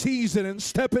new season and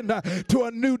step into a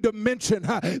new dimension,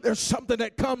 there's something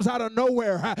that comes out of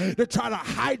nowhere to try to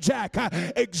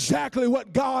hijack exactly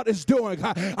what God is doing.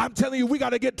 I'm telling you, we got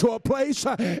to get to a place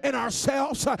in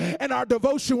ourselves and our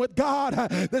devotion with God.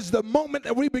 This is the moment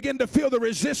that we begin to feel the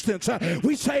resistance.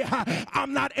 We say,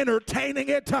 I'm not entertaining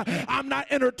it. I'm not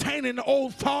entertaining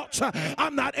old thoughts.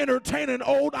 I'm not entertaining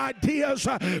old ideas,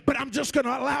 but I'm just going to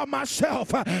allow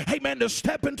myself, amen, to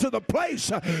step into the place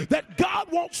that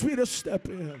God wants me to step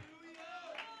in.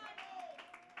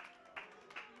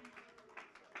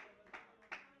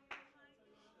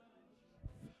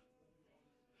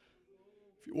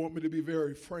 If you want me to be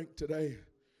very frank today,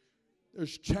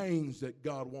 there's chains that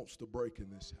God wants to break in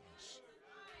this house.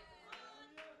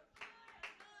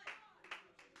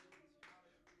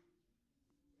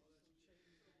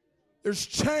 There's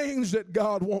chains that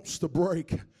God wants to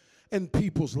break in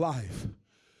people's life.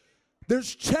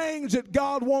 There's chains that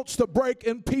God wants to break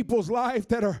in people's life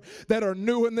that are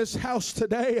new in this house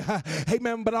today.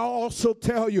 Amen. But I'll also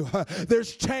tell you,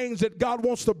 there's chains that God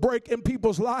wants to break in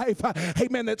people's life.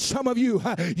 Amen. That some of you,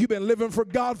 you've been living for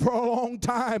God for a long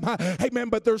time. Amen.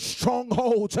 But there's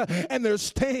strongholds and there's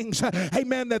things,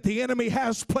 amen, that the enemy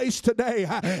has placed today.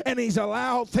 And he's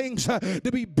allowed things to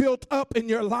be built up in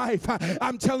your life.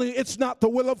 I'm telling you, it's not the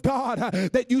will of God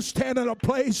that you stand in a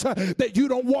place that you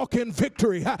don't walk in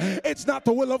victory. It's not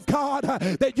the will of God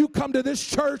that you come to this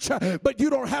church, but you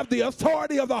don't have the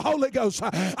authority of the Holy Ghost.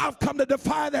 I've come to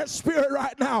defy that spirit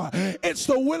right now. It's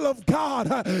the will of God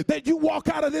that you walk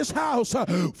out of this house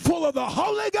full of the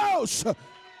Holy Ghost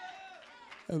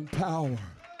and power.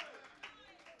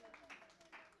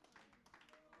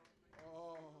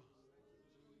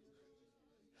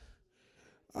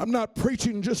 I'm not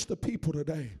preaching just to people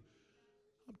today.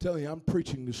 I'm telling you, I'm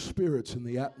preaching to spirits in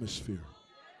the atmosphere.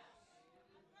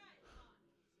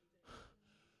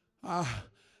 I'm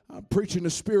preaching to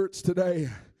spirits today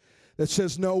that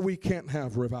says, no, we can't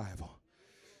have revival.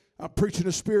 I'm preaching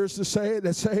to spirits that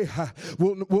say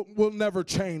we'll never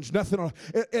change. Nothing.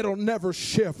 It'll never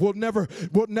shift. We'll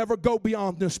never go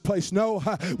beyond this place. No,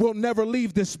 we'll never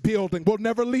leave this building. We'll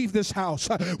never leave this house.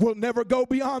 We'll never go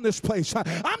beyond this place.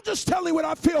 I'm just telling you what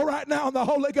I feel right now in the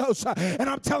Holy Ghost, and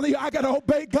I'm telling you I got to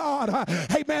obey God.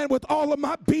 Amen. With all of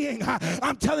my being,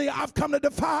 I'm telling you I've come to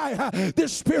defy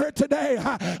this spirit today.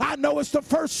 I know it's the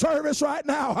first service right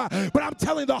now, but I'm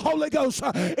telling you the Holy Ghost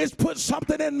has put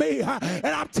something in me, and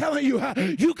I'm telling you,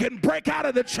 you can break out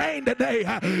of the chain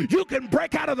today. You can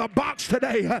break out of the box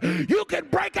today. You can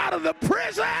break out of the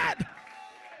prison. I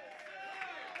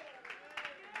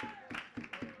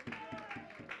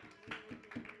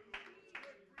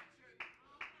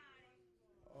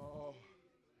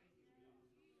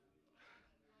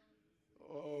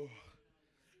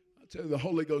tell you, the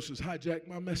Holy Ghost has hijacked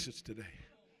my message today.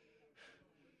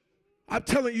 I'm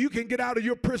telling you, you can get out of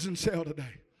your prison cell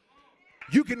today.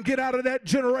 You can get out of that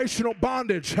generational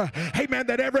bondage. Amen.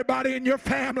 That everybody in your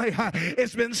family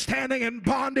has been standing in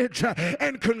bondage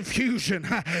and confusion.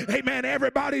 Amen.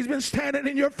 Everybody's been standing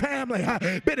in your family,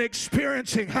 been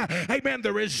experiencing, amen,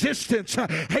 the resistance,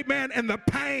 amen, and the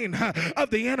pain of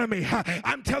the enemy.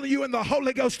 I'm telling you in the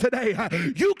Holy Ghost today,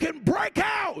 you can break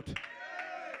out.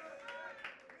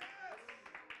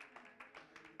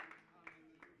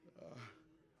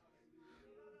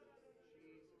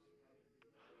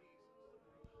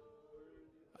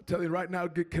 I tell you right now,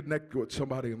 get connected with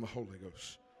somebody in the Holy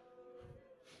Ghost.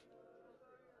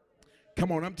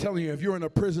 Come on, I'm telling you, if you're in a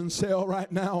prison cell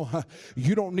right now,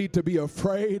 you don't need to be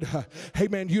afraid. Hey,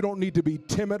 man, you don't need to be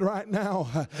timid right now.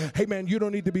 Hey, man, you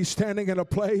don't need to be standing in a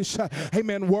place, hey,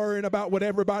 man, worrying about what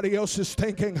everybody else is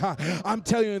thinking. I'm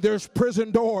telling you, there's prison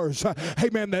doors, hey,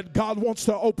 man, that God wants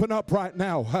to open up right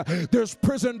now. There's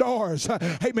prison doors,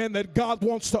 hey, man, that God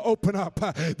wants to open up.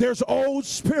 There's old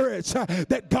spirits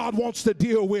that God wants to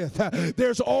deal with.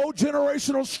 There's old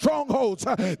generational strongholds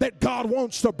that God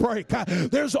wants to break.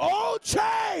 There's old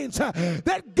chains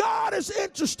that God is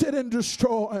interested in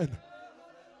destroying.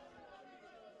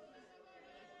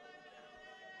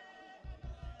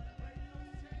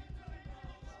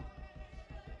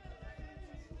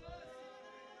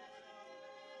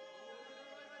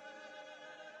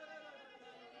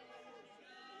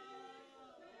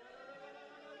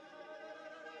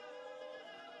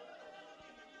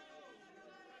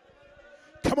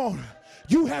 Come on.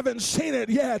 You haven't seen it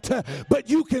yet, but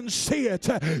you can see it.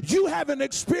 You haven't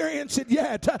experienced it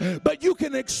yet, but you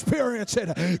can experience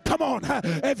it. Come on.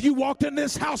 If you walked in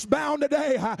this house bound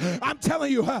today, I'm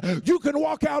telling you, you can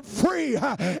walk out free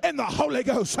in the Holy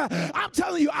Ghost. I'm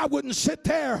telling you, I wouldn't sit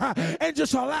there and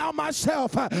just allow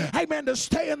myself, amen, to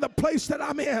stay in the place that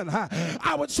I'm in.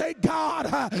 I would say,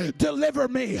 God, deliver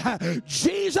me.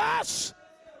 Jesus.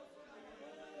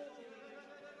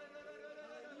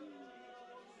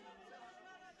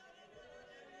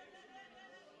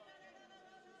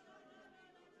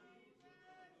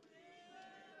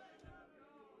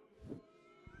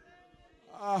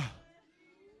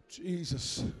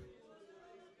 Jesus.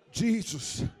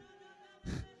 Jesus.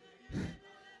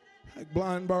 Like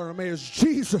blind Bartimaeus,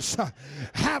 Jesus,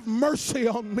 have mercy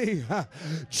on me.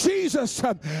 Jesus,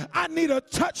 I need a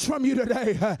touch from you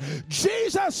today.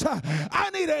 Jesus, I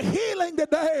need a healing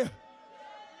today.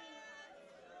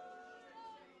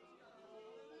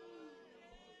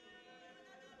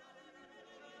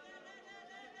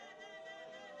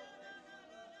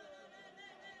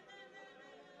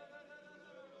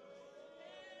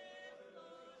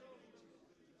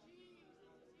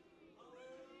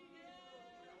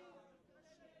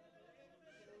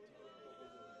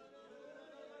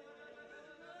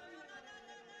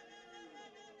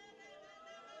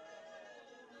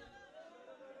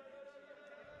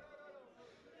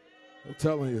 I'm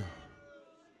telling you.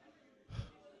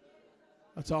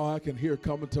 That's all I can hear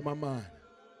coming to my mind.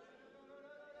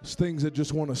 It's things that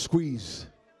just want to squeeze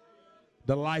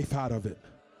the life out of it.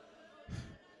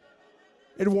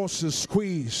 It wants to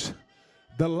squeeze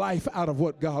the life out of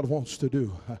what God wants to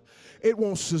do. It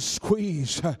wants to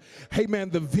squeeze,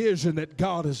 amen, the vision that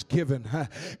God has given.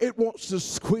 It wants to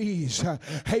squeeze,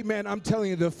 amen, I'm telling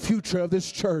you, the future of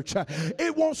this church.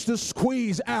 It wants to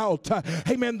squeeze out,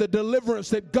 amen, the deliverance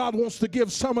that God wants to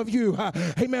give some of you,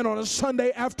 amen, on a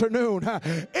Sunday afternoon.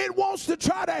 It wants to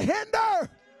try to hinder.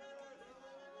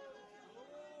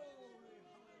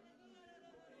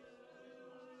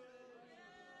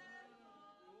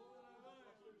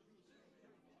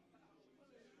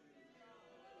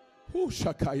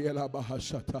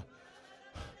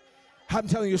 I'm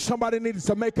telling you, somebody needs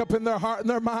to make up in their heart and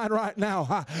their mind right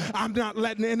now. I'm not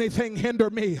letting anything hinder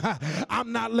me.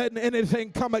 I'm not letting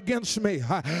anything come against me.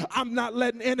 I'm not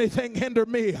letting anything hinder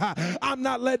me. I'm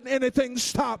not letting anything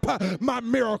stop my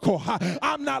miracle.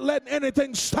 I'm not letting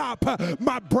anything stop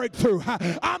my breakthrough.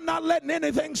 I'm not letting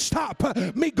anything stop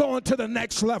me going to the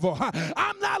next level.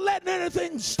 I'm not letting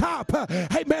anything stop,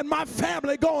 amen, my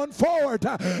family going forward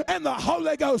in the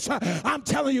Holy Ghost. I'm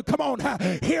telling you, come on,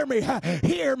 hear me,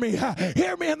 hear me.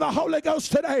 Hear me in the Holy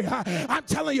Ghost today. I'm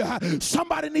telling you,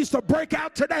 somebody needs to break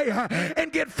out today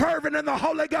and get fervent in the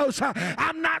Holy Ghost.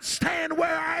 I'm not staying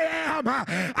where I am.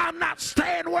 I'm not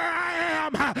staying where I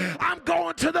am. I'm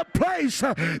going to the place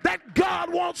that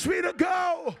God wants me to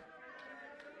go.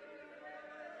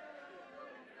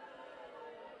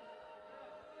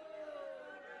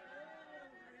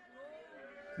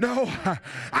 No,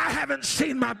 I haven't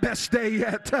seen my best day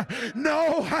yet.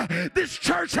 No, this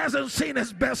church hasn't seen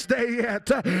its best day yet.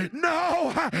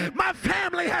 No, my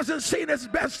family hasn't seen its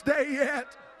best day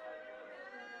yet.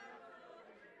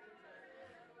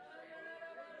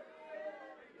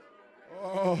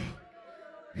 Oh,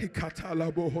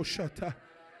 Hikatalabohoshata.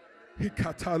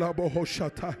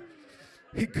 Hikatalabohoshata.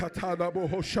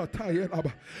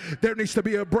 There needs to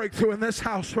be a breakthrough in this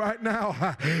house right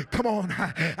now. Come on,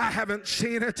 I haven't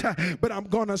seen it, but I'm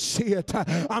going to see it.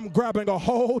 I'm grabbing a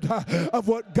hold of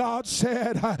what God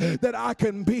said that I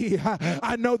can be.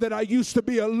 I know that I used to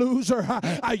be a loser.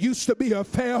 I used to be a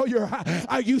failure.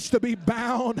 I used to be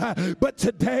bound, but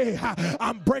today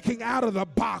I'm breaking out of the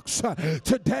box.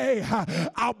 Today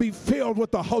I'll be filled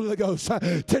with the Holy Ghost.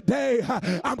 Today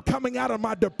I'm coming out of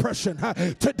my depression.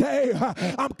 Today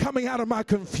I'm coming out of my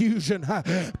confusion.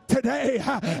 Today,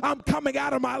 I'm coming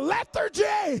out of my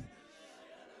lethargy.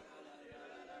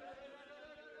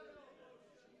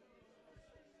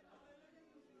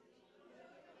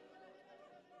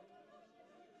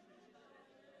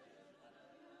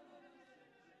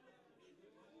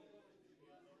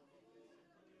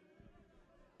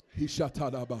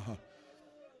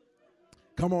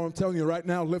 Come on, I'm telling you right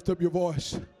now, lift up your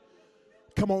voice.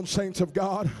 Come on, saints of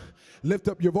God. Lift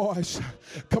up your voice.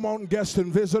 Come on, guest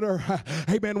and visitor.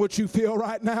 Amen. What you feel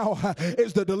right now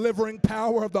is the delivering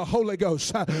power of the Holy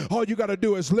Ghost. All you got to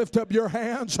do is lift up your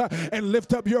hands and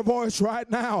lift up your voice right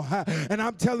now. And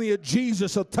I'm telling you,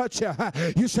 Jesus will touch you.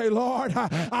 You say, Lord,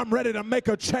 I'm ready to make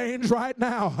a change right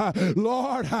now.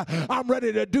 Lord, I'm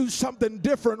ready to do something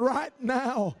different right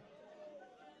now.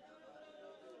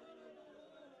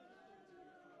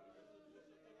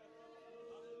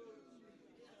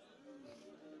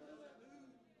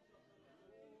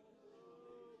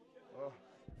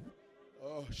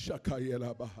 Oh,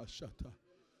 Shakayela Bahashata.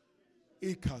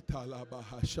 Ikatala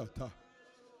Bahashata.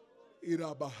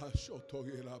 Irabahashoto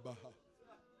Yelabaha.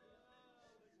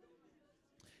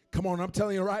 Come on, I'm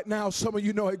telling you right now, some of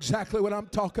you know exactly what I'm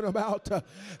talking about.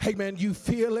 Hey, man, you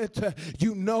feel it.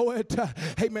 You know it.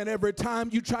 Hey, man, every time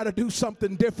you try to do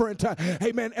something different.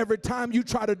 Hey, man, every time you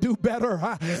try to do better.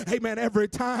 Hey, man, every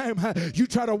time you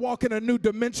try to walk in a new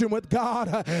dimension with God.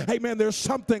 Hey, man, there's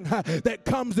something that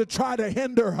comes to try to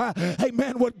hinder. Hey,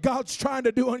 man, what God's trying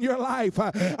to do in your life.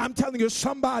 I'm telling you,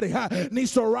 somebody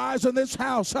needs to rise in this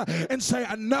house and say,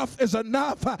 enough is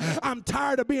enough. I'm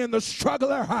tired of being the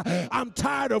struggler. I'm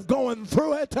tired of going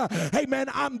through it. Amen.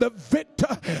 I'm the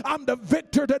victor. I'm the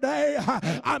victor today.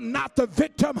 I'm not the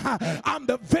victim. I'm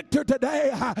the victor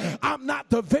today. I'm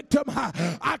not the victim.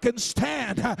 I can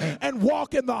stand and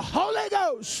walk in the Holy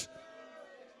Ghost.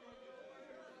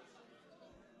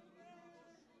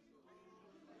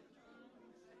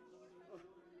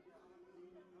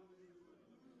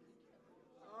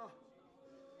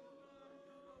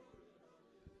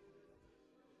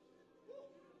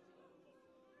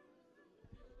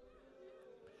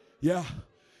 Yeah.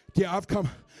 Yeah, I've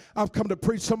come to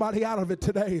preach somebody out of it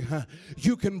today.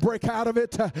 You can break out of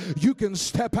it. You can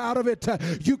step out of it.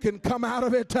 You can come out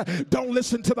of it. Don't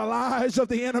listen to the lies of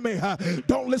the enemy.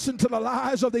 Don't listen to the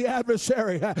lies of the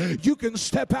adversary. You can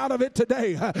step out of it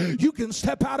today. You can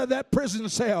step out of that prison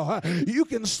cell. You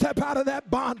can step out of that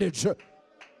bondage.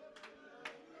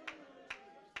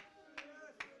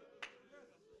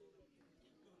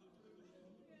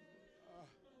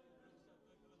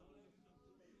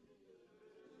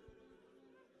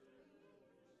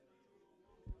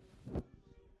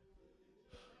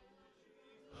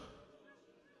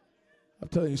 I'm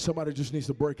telling you, somebody just needs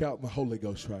to break out in the Holy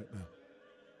Ghost right now.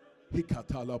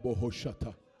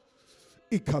 Hikatalabohoshata.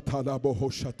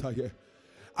 Ikatalabohoshata.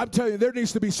 I'm telling you, there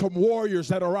needs to be some warriors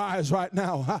that arise right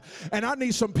now. And I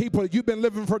need some people, you've been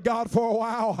living for God for a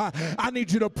while. I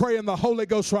need you to pray in the Holy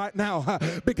Ghost right now.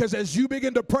 Because as you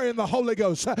begin to pray in the Holy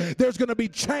Ghost, there's going to be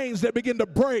chains that begin to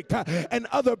break in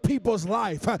other people's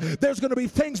life. There's going to be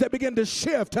things that begin to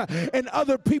shift in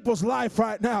other people's life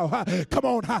right now. Come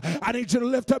on, I need you to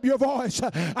lift up your voice.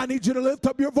 I need you to lift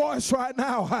up your voice right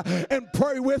now and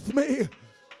pray with me.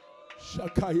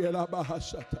 Shakayela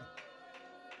Bahashata.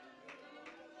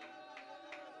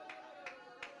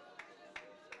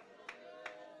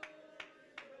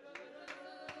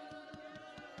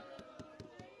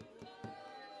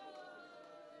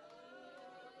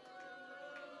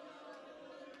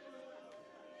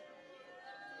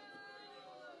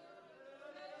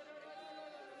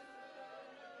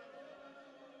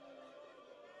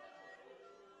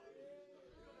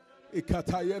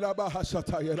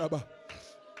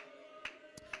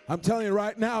 I'm telling you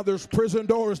right now, there's prison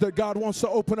doors that God wants to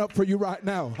open up for you right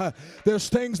now. There's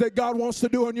things that God wants to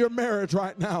do in your marriage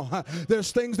right now.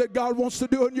 There's things that God wants to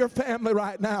do in your family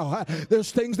right now.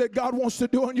 There's things that God wants to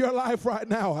do in your life right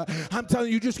now. I'm telling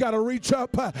you, you just got to reach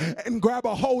up and grab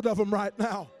a hold of them right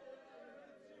now.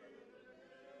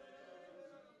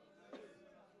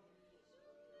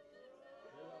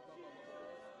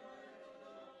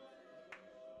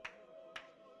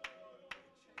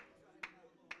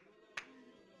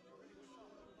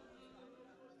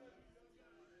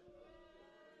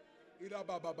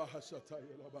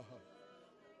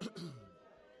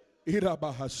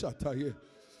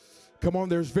 Come on,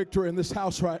 there's victory in this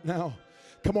house right now.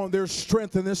 Come on, there's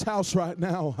strength in this house right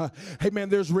now. Amen.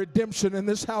 There's redemption in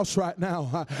this house right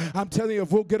now. I'm telling you,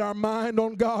 if we'll get our mind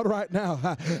on God right now,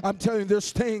 I'm telling you,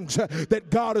 there's things that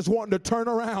God is wanting to turn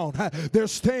around.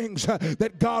 There's things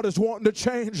that God is wanting to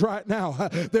change right now.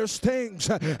 There's things,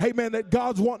 amen, that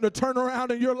God's wanting to turn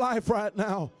around in your life right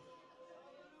now.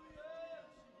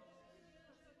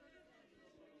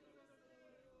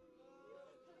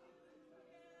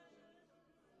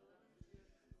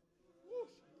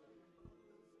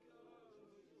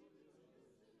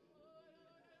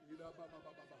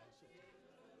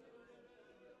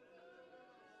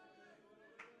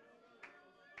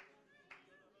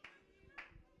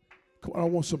 Come on, I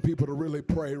want some people to really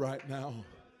pray right now.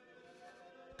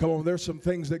 Come on, there's some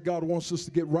things that God wants us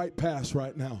to get right past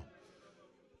right now.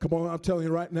 Come on, I'm telling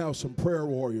you right now, some prayer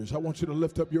warriors. I want you to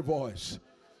lift up your voice.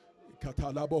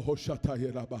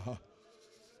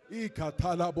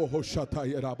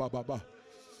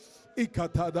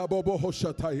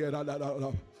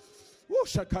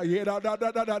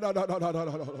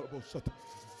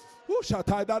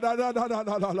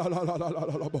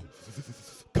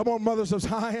 Come on, mothers of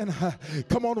Zion.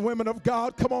 Come on, women of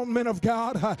God. Come on, men of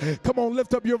God. Come on,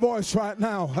 lift up your voice right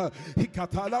now.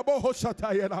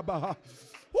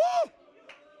 Woo!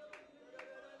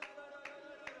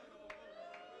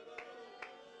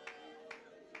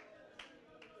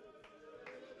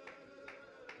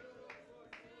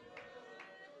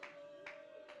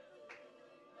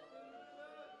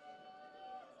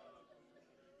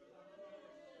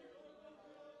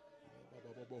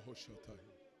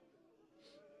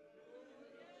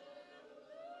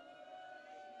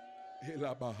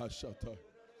 Ila bahashata.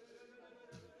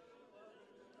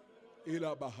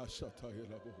 Ila bahashata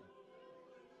ilabu.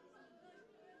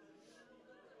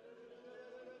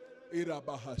 Ila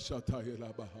bahashata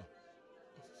ilabaha.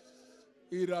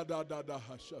 Ila da da da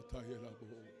hashata ilabu.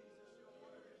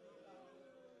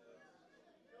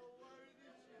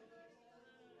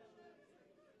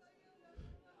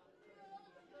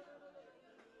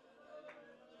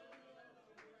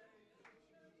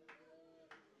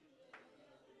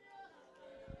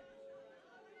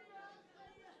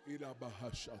 Ila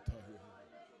bahashata.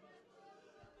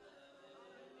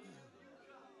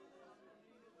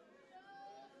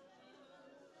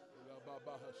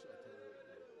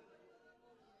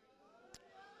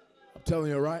 I'm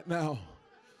telling you right now,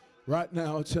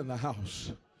 it's in the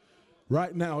house.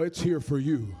 Right now, it's here for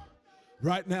you.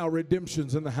 Right now,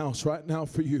 redemption's in the house right now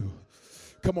for you.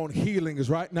 Come on, healing is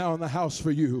right now in the house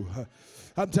for you.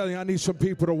 I'm telling you, I need some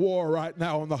people to war right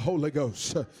now in the Holy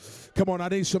Ghost. Come on, I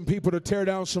need some people to tear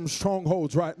down some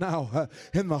strongholds right now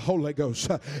in the Holy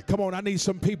Ghost. Come on, I need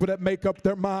some people that make up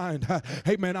their mind.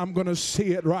 Amen, I'm going to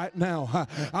see it right now.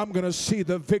 I'm going to see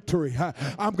the victory.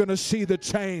 I'm going to see the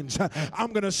change.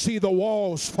 I'm going to see the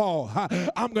walls fall.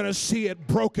 I'm going to see it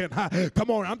broken. Come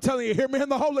on, I'm telling you, hear me in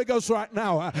the Holy Ghost right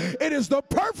now. It is the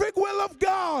perfect will of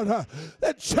God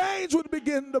that change would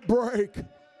begin to break.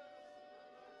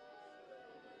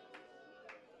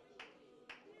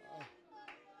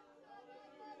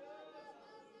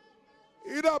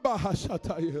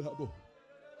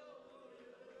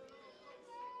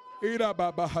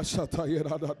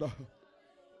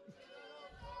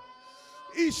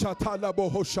 Ishatala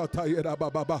bohoshata yera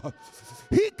baba.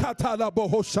 Hikatala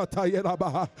bohoshata yera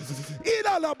baha.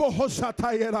 Ilala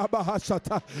bohoshata yera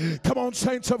bahashata. Come on,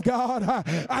 saints of God.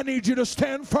 I need you to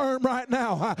stand firm right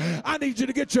now. I need you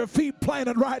to get your feet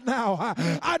planted right now.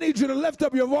 I need you to lift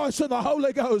up your voice in the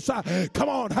Holy Ghost. Come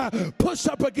on, push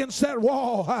up against that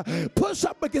wall. Push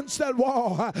up against that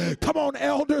wall. Come on,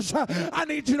 elders. I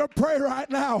need you to pray right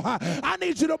now. I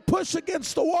need you to push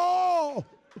against the wall.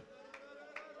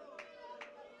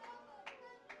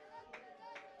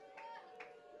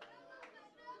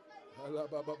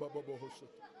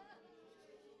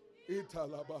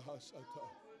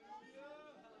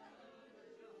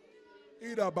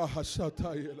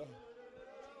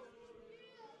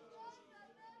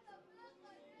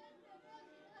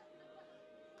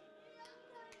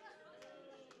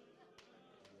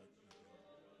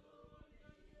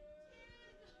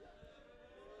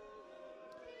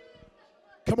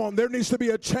 Come on, there needs to be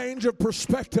a change of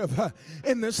perspective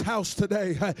in this house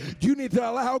today. You need to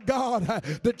allow God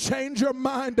to change your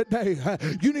mind today.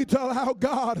 You need to allow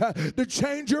God to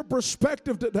change your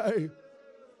perspective today.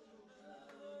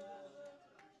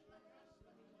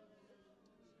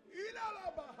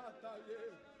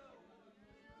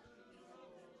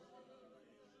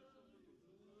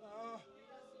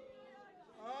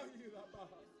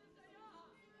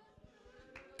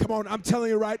 Come on, I'm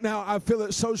telling you right now, I feel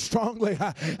it so strongly.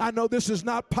 I know this is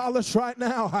not polished right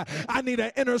now. I need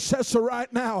an intercessor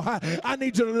right now. I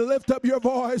need you to lift up your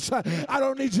voice. I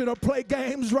don't need you to play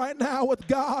games right now with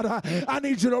God. I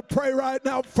need you to pray right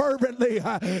now fervently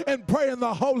and pray in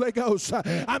the Holy Ghost.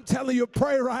 I'm telling you,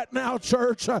 pray right now,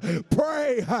 church.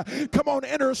 Pray. Come on,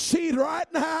 intercede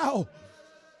right now.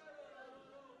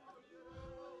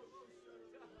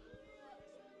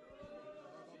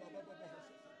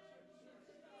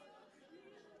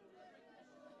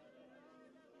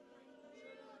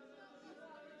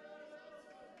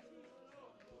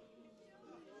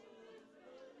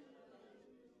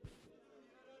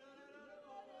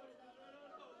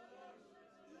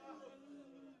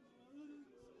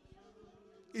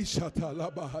 Ishata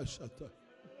la bahashata.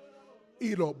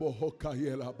 Ilo bohoka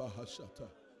yela bahashata.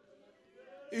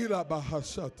 Ila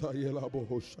bahashata yela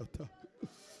bohoshata.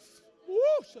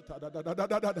 Woo shata da da da da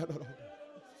da da da.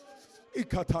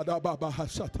 Ikata da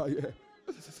bahashata ye.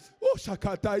 Oh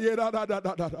shakata yela da da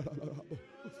da da da da.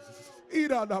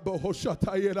 Ira da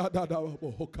bohoshata yela da da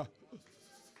bohoka.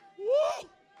 Woo.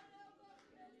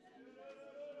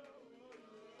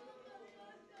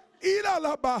 Ira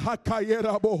la bahaka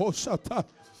yela bohoshata.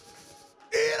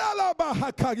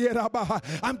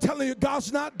 I'm telling you,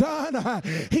 God's not done.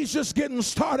 He's just getting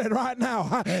started right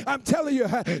now. I'm telling you,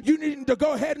 you need to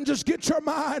go ahead and just get your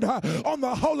mind on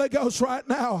the Holy Ghost right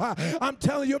now. I'm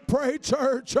telling you, pray,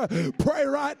 church. Pray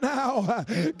right now.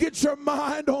 Get your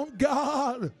mind on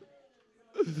God.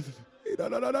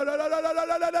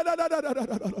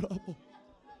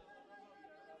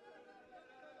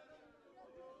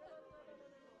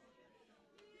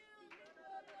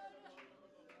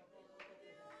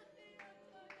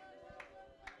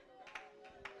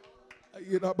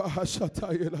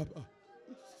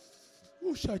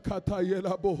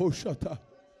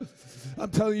 I'm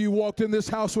telling you, you walked in this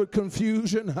house with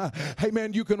confusion.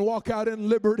 Amen. You can walk out in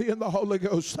liberty in the Holy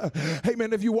Ghost.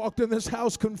 Amen. If you walked in this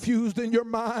house confused in your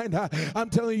mind, I'm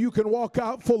telling you, you can walk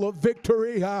out full of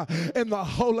victory in the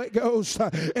Holy Ghost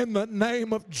in the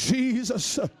name of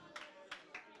Jesus.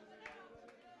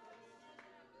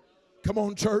 Come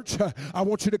on, church. I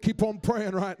want you to keep on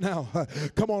praying right now.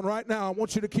 Come on, right now. I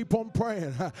want you to keep on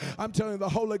praying. I'm telling you, the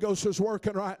Holy Ghost is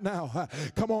working right now.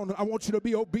 Come on. I want you to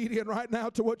be obedient right now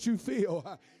to what you feel.